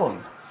בזרבון,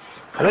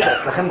 אני לא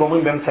יודע, לכן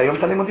גומרים באמצע היום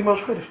את הלימודים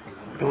בראש חוידש.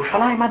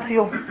 בירושלים עד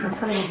היום,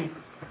 באמצע הלימודים.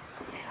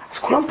 אז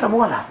כולם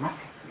תמו עליו, מה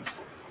זה?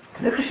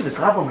 תינוקה של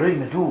בזרבון לא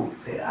ילמדו,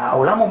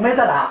 העולם עומד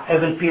על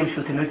האבל פיהם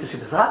של תינוקה של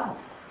בזרבון.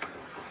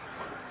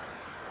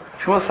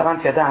 שמואל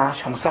סלנט ידע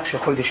שהמושג של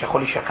חוידש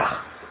יכול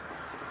להישכח.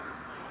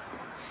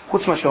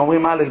 חוץ מה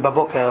שאומרים מעל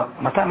בבוקר,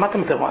 מה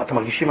אתם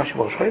מרגישים משהו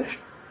בראש חוידש?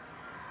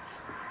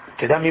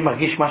 אתה יודע מי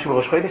מרגיש משהו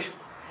בראש חוידש?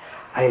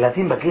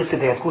 הילדים בגרסא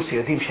דינקוסי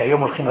יודעים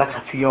שהיום הולכים רק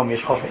חצי יום,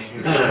 יש חופש.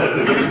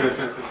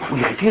 הוא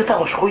יחדיר את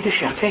הראש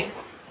חוידש יפה.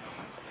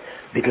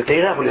 בגלל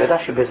תראה, אבל הוא ידע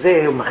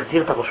שבזה הוא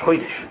מחדיר את הראש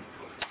חוידש.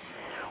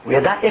 הוא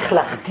ידע איך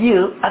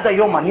להחדיר, עד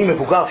היום אני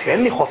מבוגר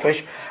שאין לי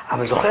חופש,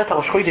 אבל זוכר את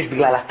הראש חוידש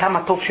בגלל הטעם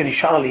הטוב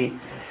שנשאר לי,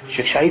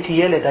 שכשהייתי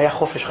ילד היה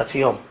חופש חצי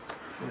יום.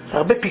 זה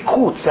הרבה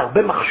פיקחות, זה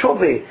הרבה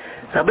מחשובה,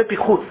 זה הרבה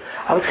פיקחות.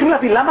 אבל צריכים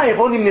להבין למה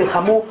היוונים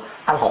נלחמו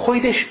על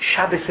חוידש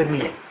שבס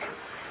ומילה.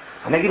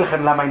 אני אגיד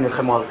לכם למה הם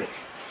נלחמו על זה.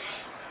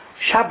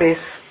 שבס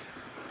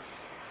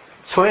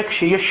צועק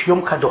שיש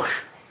יום קדוש.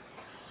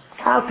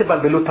 אל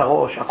תבלבלו את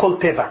הראש, הכל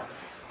טבע.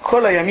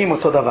 כל הימים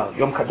אותו דבר,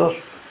 יום קדוש.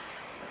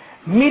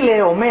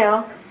 מילה אומר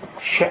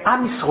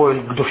שעם ישראל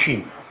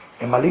קדושים.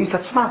 הם מעלים את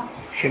עצמם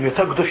שהם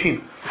יותר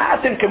קדושים.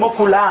 אתם כמו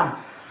כולם,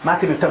 מה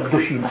אתם יותר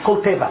קדושים? הכל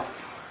טבע.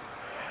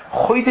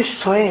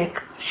 חוידש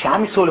צועק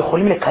שעם ישראל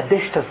יכולים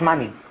לקדש את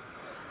הזמנים.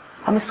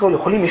 עם ישראל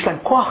יכולים, יש להם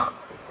כוח.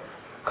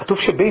 כתוב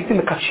שבייסים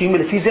מקדשים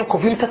ולפי זה הם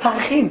קובעים את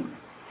התאריכים.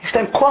 יש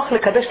להם כוח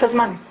לקדש את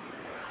הזמנים.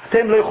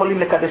 אתם לא יכולים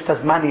לקדש את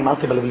הזמנים, אל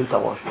תבלבלו את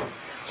הראש.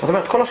 זאת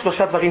אומרת, כל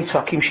השלושה דברים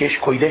צועקים שיש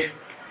קודש.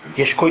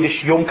 יש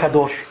קודש יום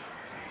קדוש.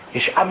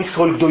 יש עם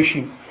ישראל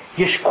קדושים.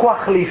 יש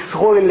כוח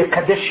לישראל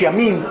לקדש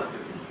ימים.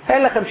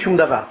 אין לכם שום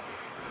דבר.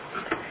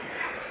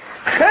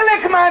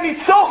 חלק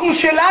מהניצחון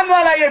שלנו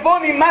על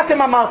היוונים, מה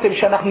אתם אמרתם?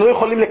 שאנחנו לא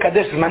יכולים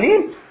לקדש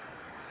זמנים?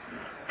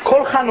 כל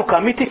כל חנוכה,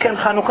 מי תיקן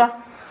חנוכה?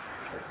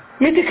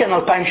 מי תיקן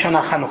 2000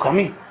 שנה חנוכה?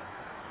 מי?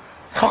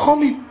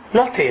 חכמים,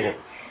 לא תראה.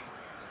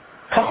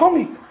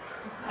 חכמים.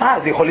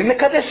 אז יכולים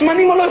לקדש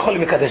זמנים או לא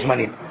יכולים לקדש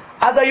זמנים?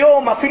 עד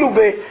היום אפילו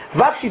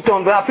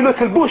בוושינגטון ואפילו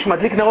אצל בוש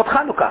מדליק נרות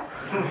חנוכה.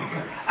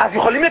 אז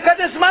יכולים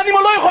לקדש זמנים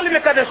או לא יכולים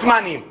לקדש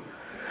זמנים?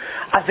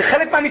 אז זה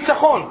חלק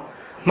מהניצחון.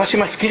 מה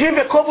שמזכירים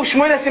בקובו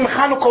 18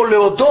 חנוכה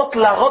להודות,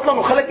 להראות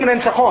לנו חלק מן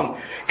הניצחון.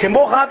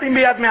 כמו רבים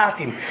ביד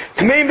מעטים,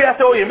 טמאים ביד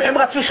טהורים. הם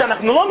רצו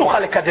שאנחנו לא נוכל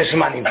לקדש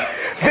זמנים.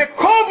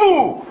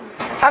 וקובו!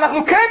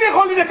 אנחנו כן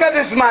יכולים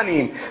לקדש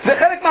זמנים. זה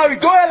חלק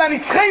מהידוע על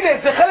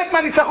הנצחינס, זה חלק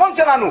מהניצחון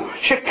שלנו,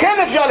 שכן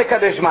אפשר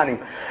לקדש זמנים.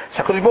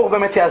 שהקדוש ברוך הוא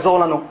באמת יעזור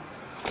לנו.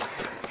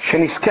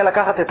 שנזכה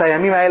לקחת את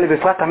הימים האלה,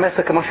 בפרט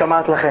המסר כמו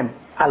שאמרת לכם,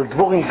 על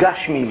דבורים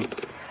גשמיים,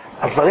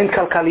 על דברים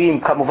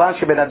כלכליים. כמובן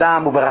שבן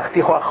אדם הוא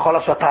ברכתי כל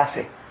אשר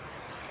תעשה.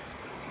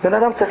 בן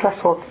אדם צריך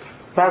לעשות,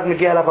 ואז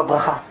מגיע אליו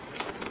הברכה.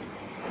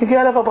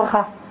 מגיע אליו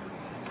הברכה.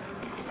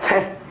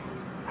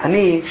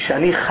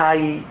 שאני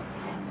חי,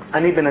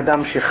 אני בן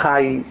אדם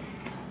שחי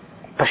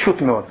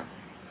פשוט מאוד.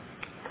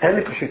 אין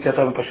לי פשוט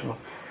יותר מפשוט מאוד.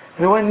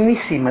 אני רואה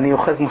ניסים, אני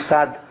אוחז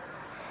מוסד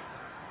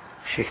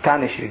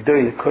שקטני,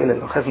 שגדוי לכולל,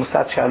 אני אוחז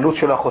מוסד שהעלות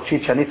שלו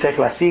החודשית שאני צריך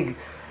להשיג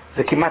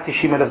זה כמעט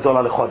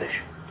 $90,000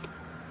 לחודש.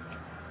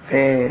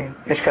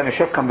 יש כאן,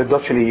 יושב כאן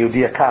בדוד שלי, יהודי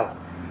יקר,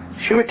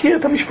 שהוא מכיר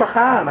את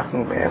המשפחה,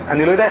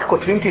 אני לא יודע איך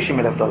כותבים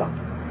 $90,000,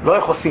 לא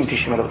איך עושים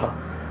 $90,000. אני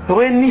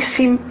רואה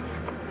ניסים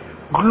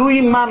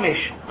גלויים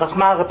ממש, רק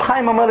מה רב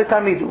חיים אומר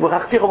לתמיד,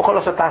 וברכתיך בכל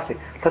אשר תעשה,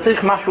 אתה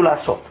צריך משהו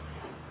לעשות.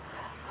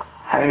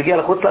 אני מגיע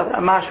לחוץ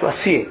משהו,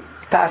 עשייה,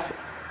 תעשה.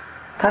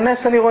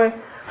 תנס אני רואה,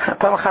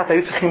 פעם אחת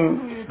היו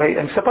צריכים,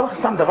 אני מספר לכם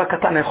סתם דבר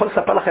קטן, אני יכול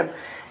לספר לכם,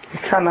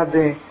 מכאן עד,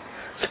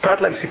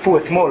 ספרת להם סיפור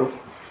אתמול,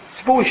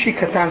 סיפור אישי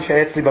קטן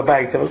שהיה אצלי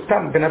בבית, אבל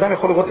סתם, בן אדם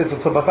יכול לראות את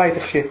זה בבית,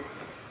 איך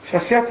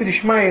שעשייתי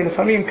לשמי,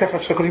 לפעמים ככה,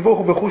 שהקדוש ברוך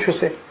הוא בחוש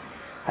עושה.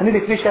 אני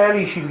לפני שהיה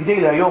לי ישיבה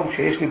להיום,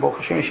 שיש לי ברוך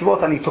השם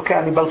ישיבות, אני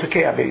בר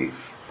תוקע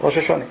בראש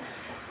השונה.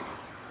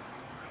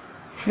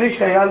 לפני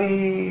שהיה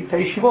לי את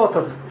הישיבות,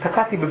 אז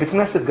תקעתי בבית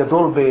כנסת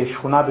גדול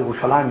בשכונה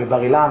בירושלים,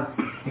 בבר אילן,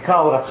 נקרא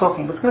אור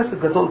הצופן, בית כנסת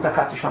גדול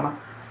תקעתי שם.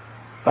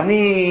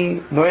 ואני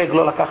נוהג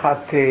לא לקחת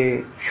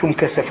שום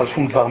כסף על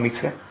שום דבר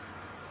מצווה,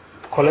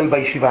 כולל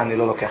בישיבה, אני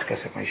לא לוקח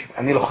כסף מהישיבה.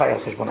 אני לא חי על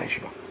חשבון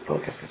הישיבה, לא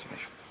לוקח כסף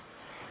מהישיבה.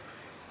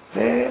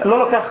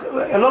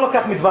 לא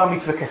לוקח מדבר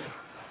מצווה כסף.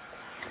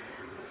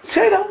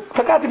 בסדר,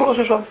 תקעתי בראש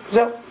השונה,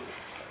 זהו.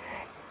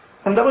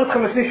 אני מדבר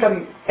איתכם לפני שאני,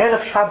 ערב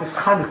שבת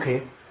חנוכה,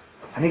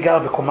 אני גר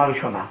בקומה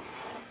ראשונה.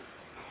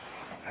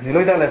 אני לא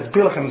יודע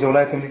להסביר לכם זה,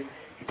 אולי אתם...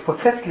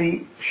 התפוצץ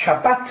לי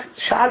שבת,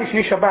 שעה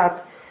לפני שבת,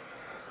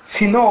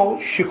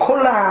 צינור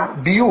שכל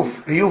הביוב,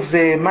 ביוב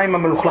זה מים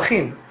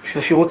המלוכלכים של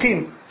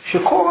השירותים,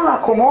 שכל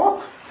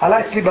הקומות עלה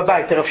אצלי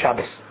בבית ערב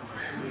שבת.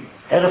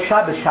 ערב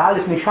שבת, שעה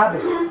לפני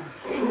שבת.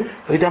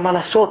 לא יודע מה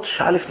לעשות,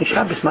 שעה לפני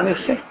שבת, מה אני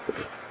עושה?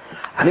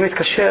 אני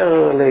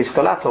מתקשר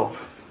לאינסטלטור,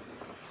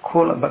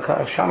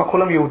 שם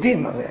כולם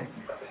יהודים,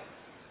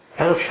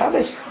 ערב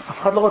שבת,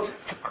 אף אחד לא רוצה.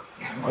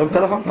 רואים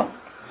טלפון? לא.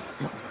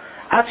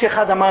 עד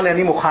שאחד אמר לי,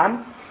 אני מוכן,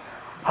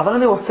 אבל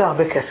אני רוצה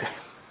הרבה כסף.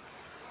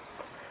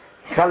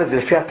 נקרא לזה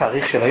לפי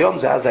התאריך של היום,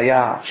 זה אז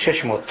היה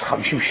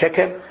 650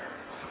 שקל.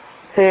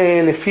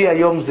 לפי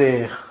היום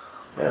זה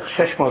בערך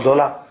 $600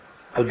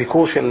 על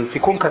ביקור של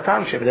תיקון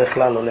קטן, שבדרך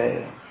כלל עולה...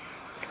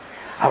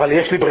 אבל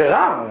יש לי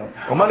ברירה. הוא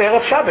אומר לי,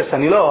 ערב שבת,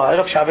 אני לא,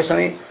 ערב שבת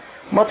אני...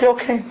 אמרתי,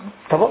 אוקיי,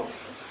 תבוא.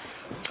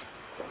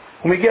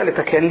 הוא מגיע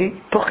לתקן לי,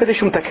 תוך כדי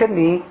שהוא מתקן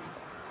לי,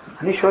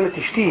 אני שואל את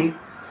אשתי,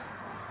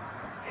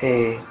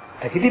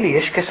 תגידי לי,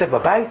 יש כסף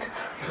בבית?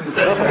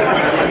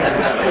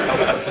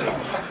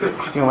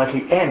 היא אומרת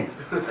לי, אין.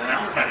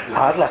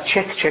 אמרת לה,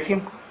 צ'קים?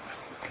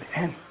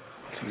 אין.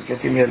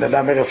 הגעתי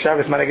מלאדם ערב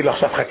שבת, מה נגיד לו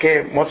עכשיו, חכה,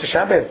 מוצא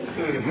שבת?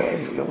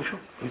 לא משהו,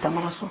 לא יודע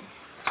מה לעשות.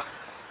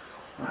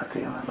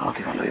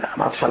 אמרתי, אני לא יודע,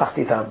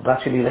 שלחתי את הבת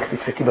שלי, לך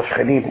תצפתי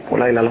בשכנים,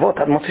 אולי ללוות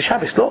עד מוצא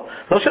שבת,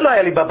 לא שלא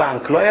היה לי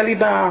בבנק, לא היה לי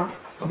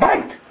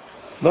בבית,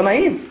 לא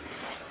נעים.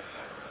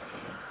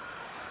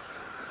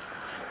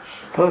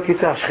 טוב,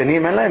 קיצר,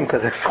 השכנים אין להם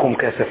כזה סכום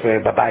כסף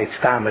בבית,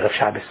 סתם, ערב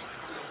שבת.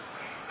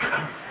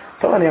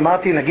 טוב, אני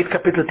אמרתי, נגיד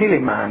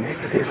קפיטלטילים, מה אני...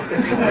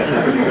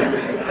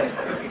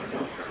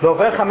 לא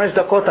עובר 5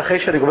 דקות אחרי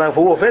שאני גומר,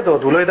 והוא עובד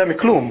עוד, הוא לא יודע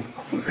מכלום.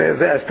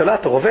 זה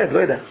האינסטלטור, עובד, לא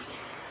יודע.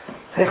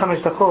 אחרי 5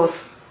 דקות,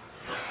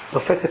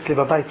 דופק אצלי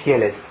בבית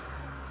ילד.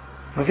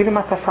 מביא לי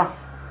מעטפה.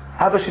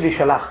 אבא שלי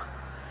שלח.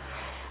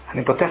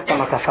 אני פותח את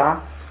המעטפה,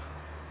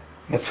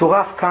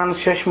 מצורף כאן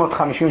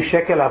 650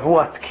 שקל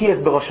עבור התקיעת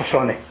בראש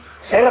השונה.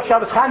 ערב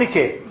שבת חנוכה.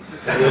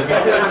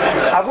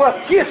 עבור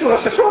התקיעת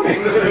בראש השונה.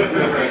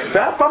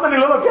 ואף פעם אני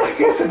לא לוקח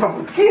כסף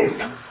עבור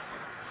תקיעת.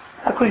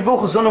 הקדוש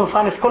ברוך הוא זון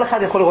ומפרנס, כל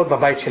אחד יכול לראות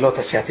בבית שלו את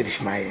הסייעתא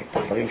דשמיא, את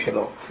הדברים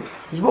שלו.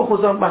 הקדוש ברוך הוא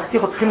זון,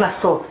 אנחנו צריכים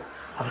לעשות,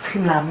 אבל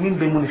צריכים להאמין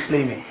באמון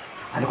שלמה.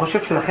 אני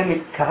חושב שלכן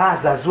קרה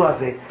הזעזוע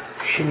הזה,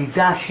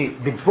 שנדע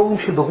שבדבורים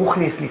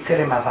שברוכניס נצא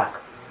למאבק.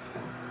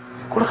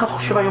 כל אחד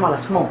חושב היום על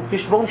עצמו,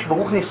 יש דבורים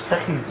שברוכניס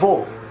צריך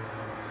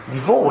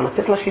לבור,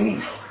 לתת לשני.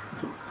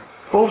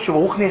 דבורים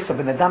שברוכניס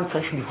הבן אדם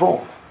צריך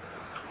לבור.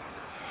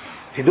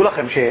 תדעו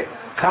לכם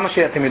שכמה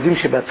שאתם יודעים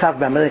שבצו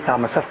באמריקה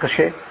המצב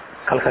קשה,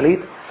 כלכלית,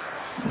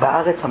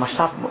 בארץ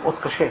המצב מאוד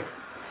קשה.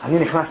 אני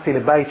נכנסתי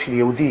לבית של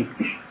יהודי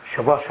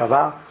שבוע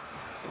שעבר,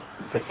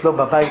 ואצלו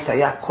בבית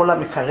היה כל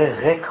המקרר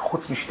ריק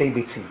חוץ משתי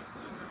ביצים.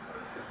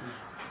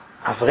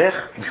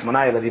 אברך עם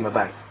 8 ילדים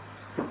בבית.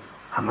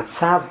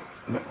 המצב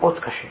מאוד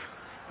קשה.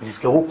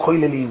 נסגרו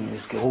כוללים,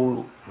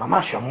 נסגרו,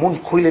 ממש המון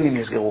כוללים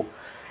נסגרו.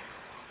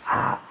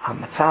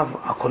 המצב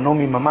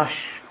האקונומי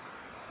ממש,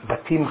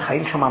 בתים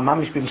חיים שם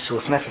ממש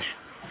במסירות נפש.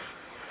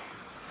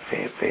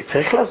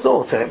 וצריך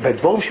לעזור,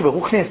 בדבורים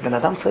שברוכניס, בן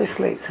אדם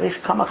צריך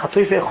כמה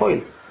חצוי ויכול.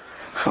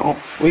 הוא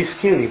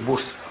הזכיר לי,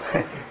 בוס.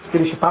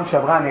 הזכיר לי שפעם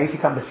שעברה אני הייתי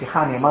כאן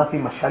בשיחה, אני אמרתי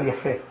משל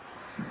יפה.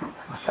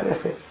 משל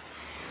יפה.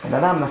 בן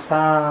אדם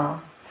נסע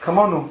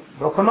כמונו,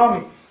 באקונומי.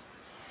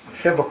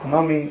 יושב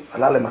באקונומי,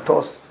 עלה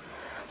למטוס,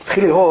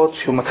 התחיל לראות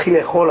שהוא מתחיל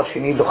לאכול,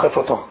 השני דוחף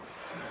אותו.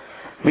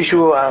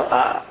 מישהו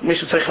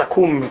צריך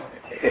לקום,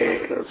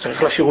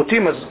 צריך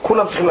לשירותים, אז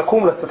כולם צריכים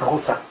לקום לצאת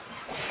החוצה.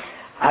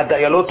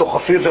 הדיילות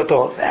דוחפים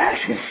אותו,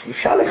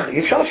 אי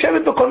אפשר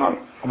לשבת באקונומי.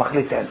 הוא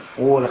מחליט,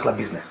 הוא הולך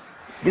לביזנס.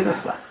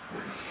 ביזנס לה.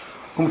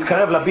 הוא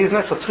מתקרב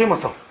לביזנס, עוצרים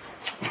אותו.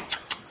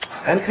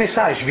 אין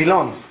כניסה, יש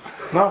וילון.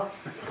 לא?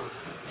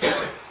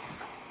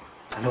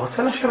 אני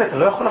רוצה לשבת, אני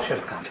לא יכול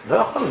לשבת כאן.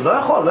 לא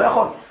יכול.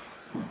 הוא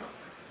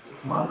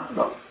אמר,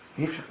 לא,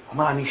 אי אפשר. הוא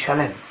אמר, אני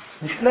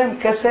אשלם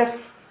כסף,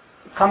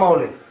 כמה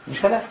עולה? אני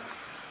אשלם.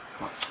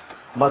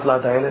 אמרת לה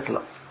הדיילת, לא.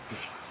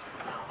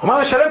 הוא אמר,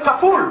 לשלם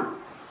כפול.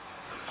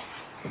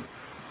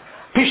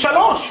 פי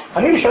 3.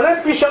 אני משלם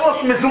פי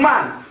 3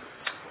 מזומן.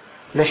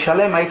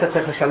 לשלם, היית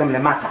צריך לשלם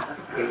למטה.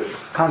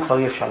 כאן כבר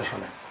אי אפשר לשלם.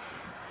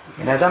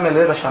 אם האדם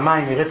אלה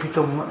בשמיים, יראה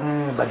פתאום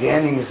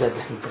בגיהנים איזה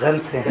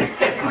ברלצה,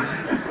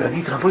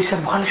 ויגיד, רבו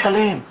ישראל מוכן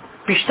לשלם,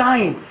 פי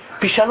 2,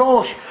 פי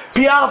 3,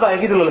 פי 4,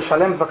 יגידו לו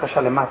לשלם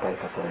בבקשה למטה, היית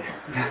צריך.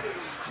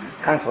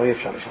 כאן כבר אי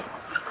אפשר לשלם.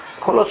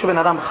 כל עוד שבן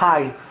אדם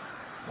חי,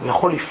 הוא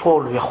יכול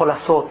לפעול, הוא יכול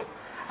לעשות.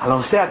 על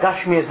הנושא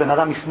הגשמי יש בן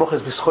אדם יסמוך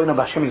את בסכוינו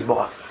בהשם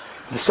יסבורך.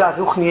 נושא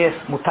הרוחני יש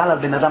מוטל על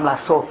בן אדם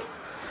לעשות.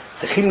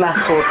 צריכים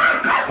לעשות,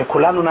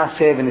 וכולנו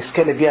נעשה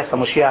ונזכה לביאת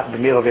המשיח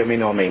במהרה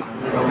בימינו אמן.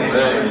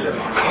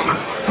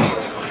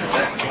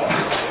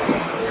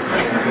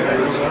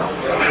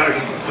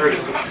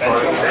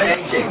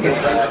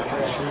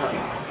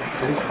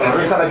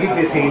 אני רוצה להגיד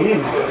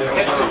בתהילים.